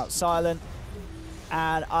 taking out Silent.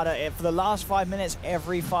 And for the last 5 minutes,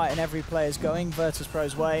 every fight and every play is going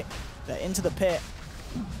Virtus.pro's way. They're into the pit.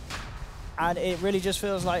 And it really just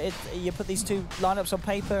feels like you put these two lineups on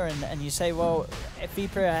paper and you say, well, if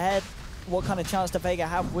Viper ahead, what kind of chance does Vega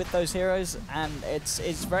have with those heroes? And it's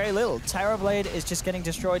very little. Terrorblade is just getting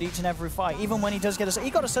destroyed each and every fight. Even when he does get he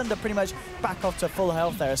got a Sunder pretty much back off to full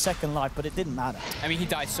health there, a second life, but it didn't matter. I mean, he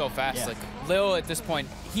died so fast. Yeah. Like Lil at this point,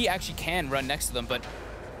 he actually can run next to them, but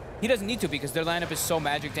he doesn't need to because their lineup is so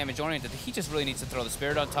magic damage oriented. He just really needs to throw the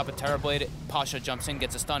Spirit on top of Terrorblade. Pasha jumps in,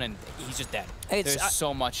 gets a stun, and he's just dead. There's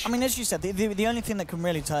so much. I mean, as you said, the only thing that can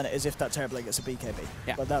really turn it is if that Terrorblade gets a BKB.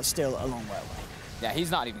 Yeah. But that's still a long way away. Yeah,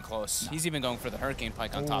 he's not even close. No. He's even going for the Hurricane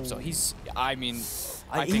Pike on top. So he's, I mean,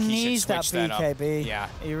 I think he needs should switch that BKB. Up. Yeah.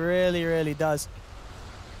 He really, really does.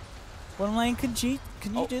 One lane, can you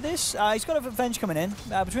do this? He's got a Venge coming in.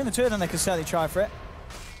 Between the two of them, they can certainly try for it.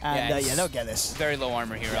 And yeah, they'll get this. Very low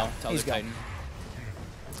armor hero. He's Titan.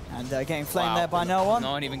 And getting flamed there by no one.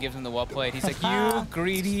 No one even gives him the well played. He's like, you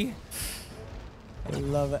greedy. I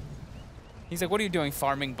love it. He's like, what are you doing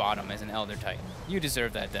farming bottom as an Elder Titan? You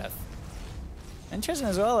deserve that death. Interesting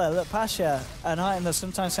as well there. Look, Pasha, an item that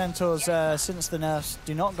sometimes Centaurs, since the nerfs,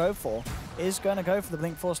 do not go for, is going to go for the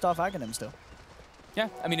Blink 4-star Aghanim still. Yeah,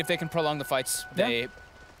 I mean, if they can prolong the fights, they're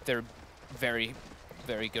very,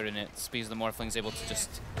 very good in it. Speeds the Morphling's able to just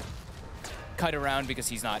kite around because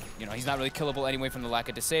he's not, he's not really killable anyway from the lack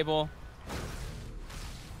of disable.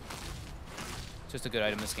 Just a good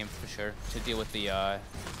item this game for sure to deal with the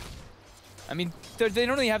I mean, they don't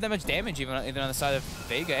really have that much damage even on the side of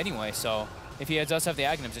Vega anyway, so if he does have the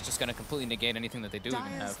Aghanims, it's just going to completely negate anything that they do even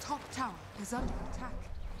have. Top tower is under attack.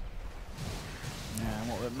 Yeah,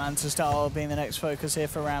 and what with Manta Star being the next focus here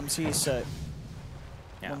for Ramses, so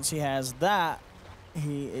once he has that,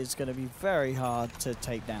 he is going to be very hard to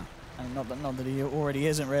take down. And not that he already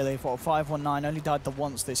isn't really. For 519, only died the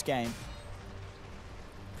once this game.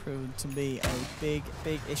 Proved to be a big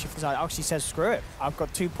issue for Zai. Actually says, screw it. I've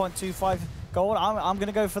got 2.25 gold. I'm going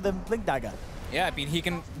to go for the Blink Dagger. Yeah, I mean, he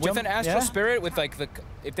can, with an Astral Spirit, with like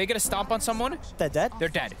if they get a stomp on someone, they're dead. They're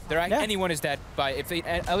dead. Anyone is dead. But if the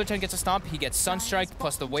Elder Titan gets a stomp, he gets Sunstrike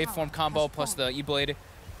plus the Waveform combo plus the E-Blade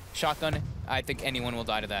shotgun. I think anyone will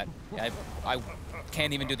die to that. I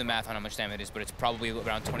can't even do the math on how much damage it is, but it's probably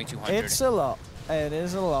around 2,200. It's a lot. It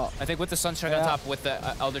is a lot. I think with the Sunstrike on top, with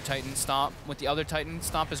the Elder Titan stomp,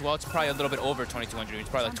 as well, it's probably a little bit over 2,200. It's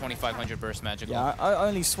probably like 2,500 burst magical. Yeah,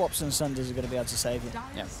 only swaps and sunders are going to be able to save you.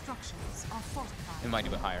 Yeah. It might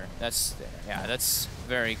be higher. That's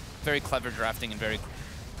very clever drafting and very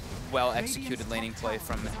well executed laning play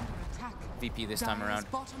from VP this time around.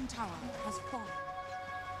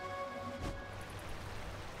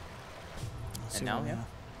 And now,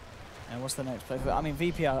 And what's the next play? I mean,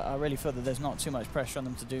 VP, I really feel that there's not too much pressure on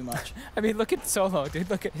them to do much. I mean, look at Solo, dude.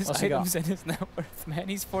 Look at his items and his net worth, man.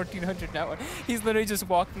 He's 1,400 net worth. He's literally just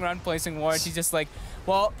walking around placing wards. He's just like,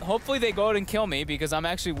 well, hopefully they go out and kill me because I'm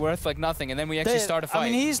actually worth like nothing, and then we actually start a fight.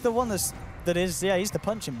 I mean, he's the one he's the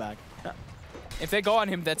punching bag. If they go on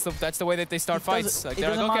him, that's the way that they start fights. Like,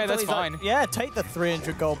 they're like, okay, that's fine. Like, yeah, take the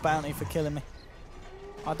 300 gold bounty for killing me.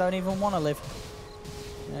 I don't even want to live.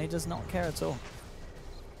 He does not care at all.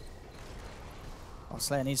 Oh,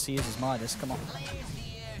 Slayer needs to use his Midas. Come on.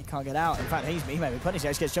 He can't get out. In fact, he may be punished. He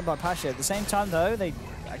actually gets jumped by Pasha. At the same time, though, they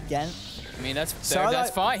again. I mean, that's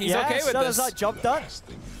fine. He's okay with this. Like, job done.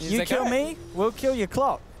 You like, kill me, we'll kill your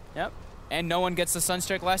clock. Yep. And no one gets the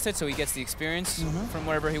Sunstrike last hit, so he gets the experience from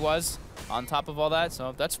wherever he was on top of all that.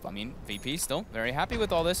 So that's, I mean, VP still very happy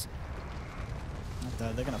with all this.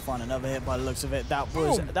 They're going to find another hit by the looks of it. That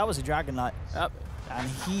was a Dragon Knight. Yep. And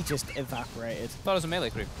he just evaporated. Thought it was a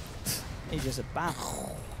melee creep. He just a bam.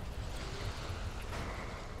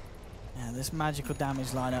 Yeah, this magical damage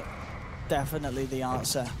lineup, definitely the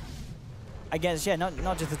answer. Against,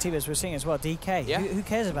 not just the T-Bits we're seeing as well, DK. Yeah. Who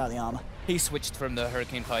cares about the armor? He switched from the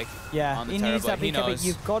Hurricane Pike. Yeah, on the he needs that He BKB. knows.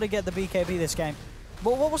 You've got to get the BKB this game.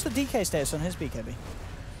 Well, what was the DK status on his BKB?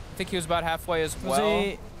 I think he was about halfway as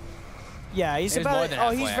well. Yeah, he's about. More than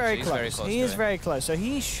halfway, he's very close. He's very close. He is very close. So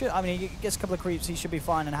he should. I mean, he gets a couple of creeps. He should be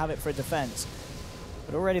fine and have it for defense.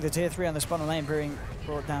 But already the tier 3 on the spawn lane being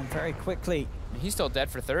brought down very quickly. He's still dead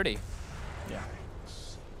for 30. Yeah.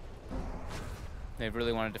 They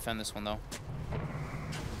really want to defend this one though.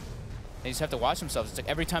 They just have to watch themselves. It's like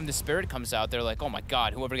every time the Spirit comes out, they're like, oh my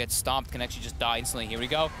god, whoever gets stomped can actually just die instantly. Here we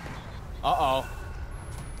go. Uh-oh.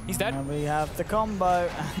 He's dead. And we have the combo.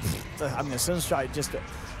 I mean, the Sunstrike just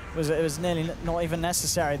was nearly not even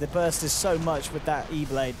necessary. The burst is so much with that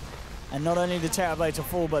E-Blade. And not only the Terrorblade to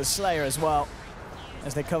fall, but Slayer as well.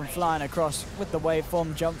 As they come flying across with the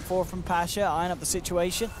waveform jump forward from Pasha, eyeing up the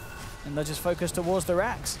situation. And they'll just focus towards the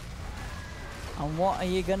racks. And what are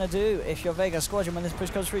you going to do if you're Vega Squadron when this push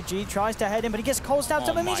comes through? G tries to head in, but he gets cold stabbed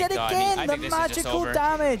up and he's yet again. The magical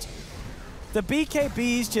damage. The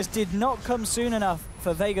BKBs just did not come soon enough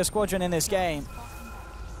for Vega Squadron in this game.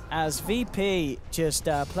 As VP just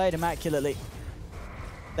played immaculately.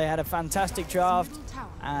 They had a fantastic draft.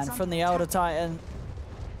 And from the Elder Titan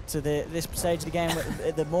to this stage of the game,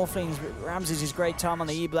 the Morphlings, Ramses is great time on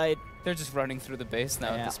the E-Blade. They're just running through the base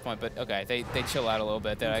now at this point, but okay, they chill out a little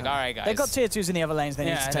bit. They're like, all right, guys. They've got tier 2s in the other lanes they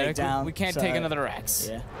need to take down. We can't take another Rex.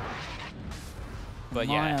 Yeah.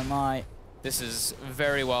 But this is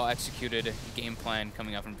very well executed game plan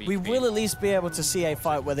coming up from VP. We will at least be able to see a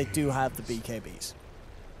fight where they do have the BKBs.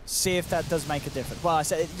 See if that does make a difference. Well, I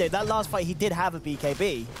said that last fight he did have a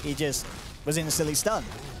BKB. He just was instantly stunned.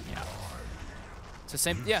 It's the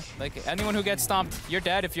same, like anyone who gets stomped, you're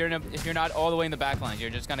dead if you're not all the way in the backlines. You're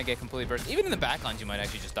just gonna get completely burst. Even in the backlines, you might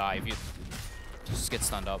actually just die if you just get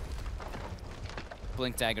stunned up.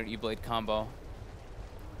 Blink Dagger, E-Blade combo.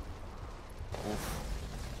 Oof.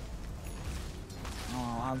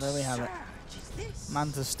 Oh, and there we have it.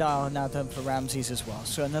 Manta style now done for Ramses as well.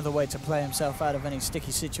 So another way to play himself out of any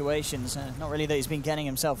sticky situations. Not really that he's been getting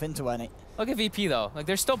himself into any. Look at VP though. Like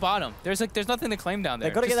they're still bottom. There's nothing to claim down there.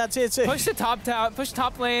 They've got to get that tier 2. Push the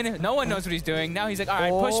top lane. No one knows what he's doing. Now he's like, all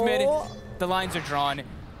right, push mid. The lines are drawn.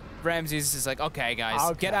 Ramses is like, okay,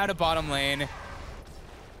 guys, get out of bottom lane.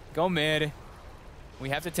 Go mid. We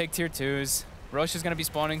have to take tier 2s. Roche is gonna be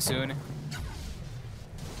spawning soon.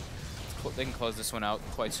 they can close this one out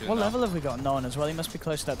quite soon. What though. level have we got on as well? He must be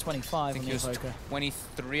close to that 25 I on think the he was Evoker.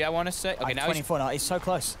 23, I want to say. Okay, now 24 now. He's so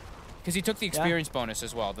close. because he took the experience bonus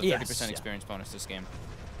as well, the 30% Yes, experience bonus this game.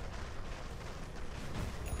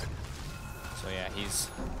 So yeah, he's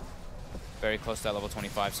very close to that level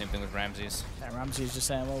 25. Same thing with Ramses. Yeah, Ramsey's just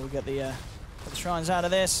saying, well, we get the shrines out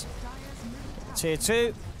of this. Tier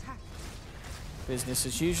 2. Business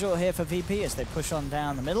as usual here for VP as they push on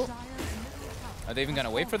down the middle. Are they even going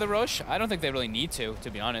to wait for the Roche? I don't think they really need to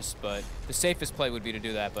be honest, but the safest play would be to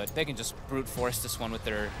do that, but they can just brute force this one with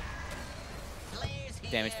their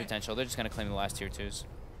damage potential. They're just going to claim the last tier 2s.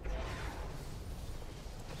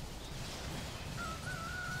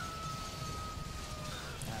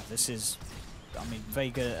 This is, I mean,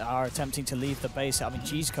 Vega are attempting to leave the base. I mean,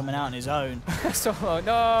 G's coming out on his own. Solo,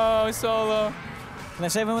 no, Solo. Can they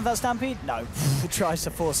save him with that Stampede? No. Tries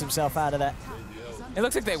to force himself out of that. It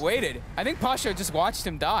looks like they waited. I think Pasha just watched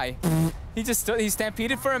him die. He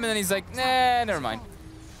stampeded for him, and then he's like, nah, never mind.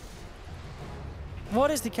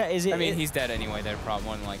 What is the case? I mean, he's dead anyway. They're probably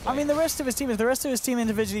more than likely. I mean, the rest of his team, if the rest of his team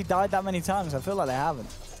individually died that many times, I feel like they haven't.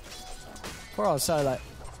 Poor old Solo.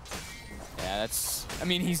 Yeah, that's. I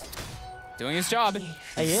mean, he's doing his job.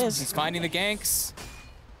 He is. He's finding the ganks,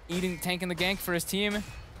 tanking the gank for his team.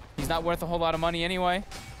 He's not worth a whole lot of money anyway,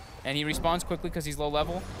 and he respawns quickly because he's low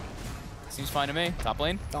level. Seems fine to me. Top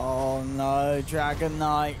lane. Oh no, Dragon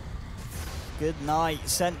Knight. Good night.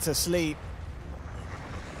 Sent to sleep.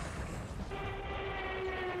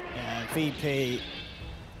 Yeah, VP.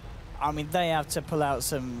 I mean, they have to pull out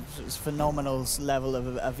some phenomenal level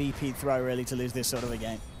of a VP throw really to lose this sort of a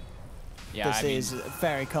game. Yeah, this is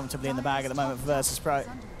very comfortably in the bag at the moment for Versus Pro.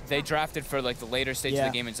 They drafted for like the later stage of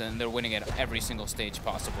the game, and they're winning at every single stage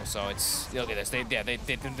possible. So it's look at this. They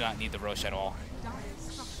do not need the Roche at all.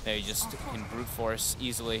 They just can brute force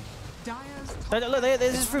easily. Look,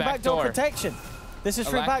 this is through backdoor protection. This is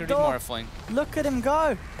through backdoor. Look at him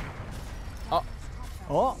go.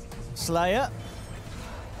 Oh, Slayer.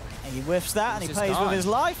 And he whiffs that, and he plays with his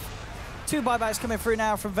life. 2 buybacks coming through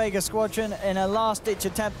now from Vega Squadron in a last-ditch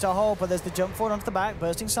attempt to hold, but there's the jump forward onto the back,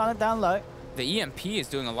 bursting silent down low. The EMP is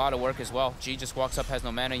doing a lot of work as well. G just walks up, has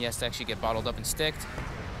no mana. He has to actually get bottled up and sticked.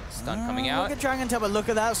 Stun coming out. Look at Dragon Tail, but look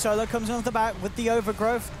at that. Solo comes in off the back with the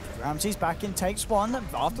overgrowth. Ramsey's back in, takes one.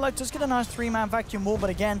 Afterlife does get a nice 3-man vacuum wall,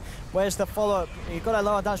 but again, where's the follow-up? You've got a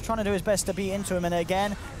lower dance trying to do his best to beat into him, and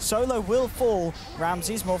again, Solo will fall.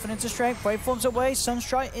 Ramsey's morphing into strength, waveforms away,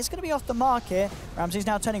 Sunstrike is going to be off the mark here. Ramsey's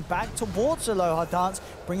now turning back towards the low hard dance,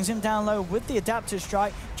 brings him down low with the adaptive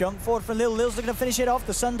strike. Jump forward for Lil. Lil's looking to finish it off.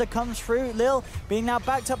 The Sunder comes through. Lil being now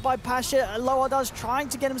backed up by Pasha. Low hard dance trying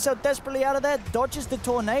to get himself desperately out of there, dodges the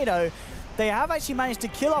tornado. They have actually managed to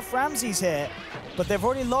kill off Ramses here, but they've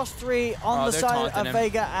already lost 3 on the side of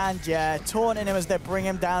Vega, and yeah, taunting him as they bring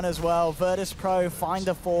him down as well. Virtus Pro find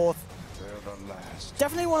a 4th.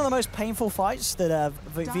 Definitely one of the most painful fights that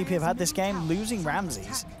VP have had this game, losing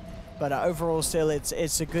Ramses. But overall, still,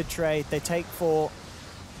 it's a good trade. They take 4.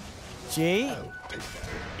 G,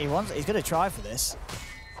 he's going to try for this.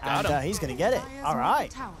 And he's going to get it. All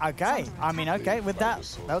right. Okay. I mean, okay, with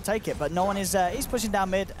that, they'll take it. But no one is, he's pushing down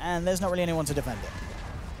mid, and there's not really anyone to defend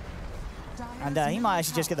it. And he might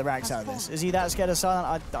actually just get the racks out of this. Is he that scared of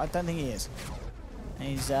Silent? I don't think he is.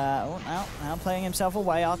 He's now playing himself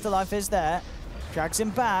away. Afterlife is there. Drags him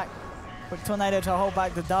back. Quick tornado to hold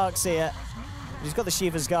back the Darkseer. He's got the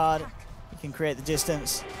Shiva's Guard. He can create the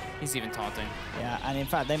distance. He's even taunting. Yeah, and in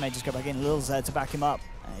fact, they may just go back in. Lil's there to back him up.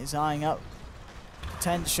 He's eyeing up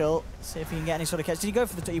potential. See if he can get any sort of catch. Did he go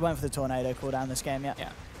for the? He went for the tornado cooldown this game, yeah. Yeah.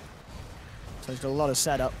 So he's got a lot of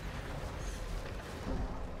setup.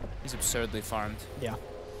 He's absurdly farmed. Yeah.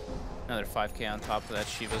 Another 5k on top of that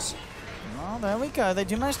Shiva's. Well, there we go. They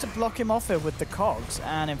do manage to block him off here with the cogs,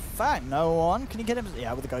 and in fact, no one. Can he get him?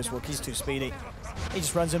 Yeah, with the Ghost Walk, he's too speedy. He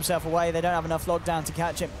just runs himself away. They don't have enough lockdown to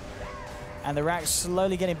catch him. And the Rack's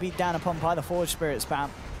slowly getting beat down upon by the Forge Spirit spam.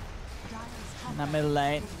 In that middle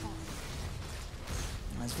lane.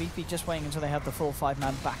 As VP just waiting until they have the full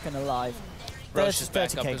 5-man back and alive. Roche is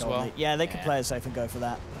back up as well. Yeah, they could play it safe and go for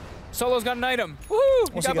that. Solo's got an item. Woo!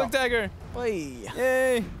 He got Black Dagger. Boy.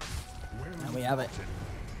 Yay! And we have it.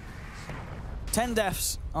 10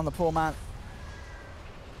 deaths on the poor man.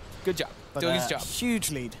 Good job. But doing his job.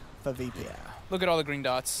 Huge lead for VP. Yeah. Look at all the green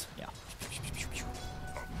dots. Yeah.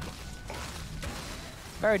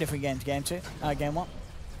 Very different game to game 2. Game 1.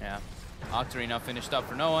 Yeah. Octarine now finished up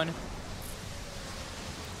for no one.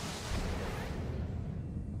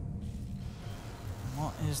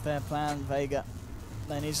 What is their plan, Vega?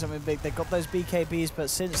 They need something big. They got those BKBs, but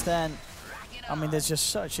since then, I mean, there's just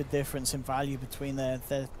such a difference in value between their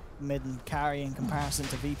mid and carry in comparison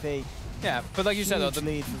to VP. Yeah, but like you said, though, Huge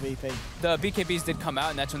lead for VP. The BKBs did come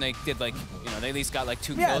out, and that's when they did, like, you know, they at least got like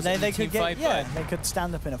 2 Yeah, kills in the team fight. yeah, but they could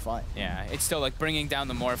stand up in a fight. yeah, it's still like bringing down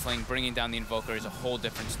the Morphling, bringing down the Invoker is a whole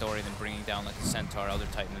different story than bringing down like the Centaur, Elder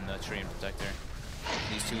Titan, and the Treant Protector.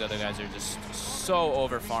 These 2 other guys are just so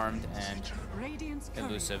over-farmed and Radiant's courier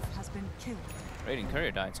elusive. has been killed. Radiant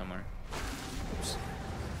Courier died somewhere. Oops.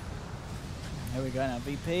 Here we go now,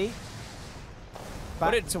 VP.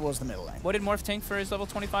 Back towards the middle lane. What did Morph tank for his level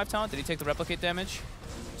 25 talent? Did he take the replicate damage?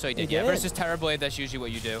 So he did, He yeah. did. Versus Terrorblade, that's usually what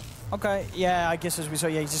you do. Okay, yeah, I guess as we saw,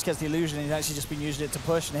 yeah, he just gets the illusion. He's actually just been using it to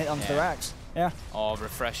push and hit onto the Yeah. racks. Yeah. Oh,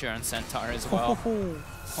 Refresher and Centaur as well. Oh,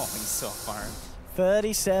 he's so farmed.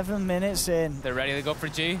 37 minutes in. They're ready to go for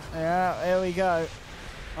G. Yeah, here we go.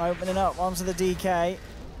 Opening up onto the DK.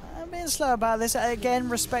 I'm being slow about this. Again,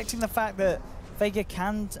 respecting the fact that Vega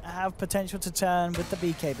can have potential to turn with the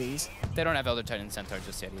BKBs. They don't have Elder Titan and Centaur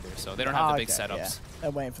just yet either, so they don't have the big setups. Yeah.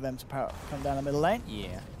 They're waiting for them to come down the middle lane.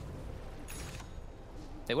 Yeah.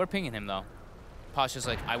 They were pinging him, though. Pasha's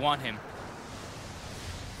like, I want him.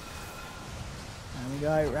 There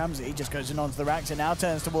we go. Ramsey just goes in onto the racks and now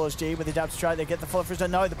turns towards G with the adaptive strike. They get the follow through.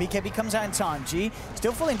 No, the BKB comes out in time. G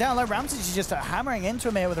still falling down low. Ramsey's just hammering into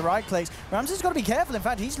him here with the right clicks. Ramsey's got to be careful. In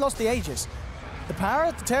fact, he's lost the Aegis. The power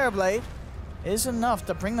of the Terrorblade is enough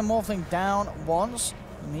to bring the Morphling down once.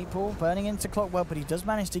 The Meatball burning into Clockwork, but he does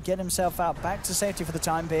manage to get himself out back to safety for the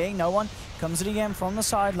time being. No one comes in again from the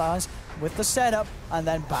sidelines with the setup, and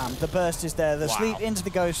then bam, the burst is there. The sleep into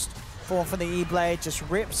the Ghost form for the E-Blade just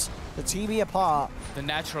rips the TB apart. The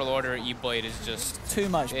natural order E-Blade is just too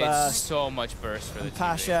much it's burst. So much burst for the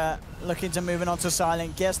Pasha looking to move on to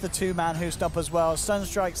Silent, gets the 2-man Hoost up as well.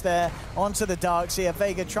 Sunstrike's there onto the Darkseer.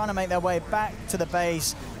 Vega trying to make their way back to the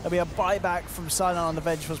base. There'll be a buyback from Silent on the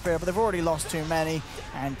Vengeful Spirit, but they've already lost too many.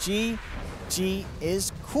 And GG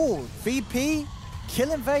is cool. VP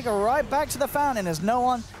killing Vega right back to the fountain as no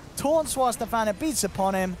one taunts whilst the fountain beats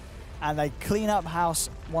upon him. And they clean up house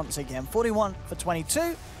once again. 41 for 22.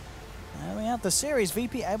 There we have the series.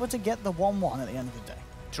 VP able to get the 1-1 at the end of the day.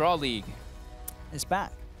 Draw League. It's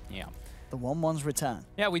back. Yeah. The 1-1's return.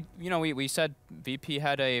 Yeah, we said VP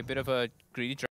had a bit of a greedy draw.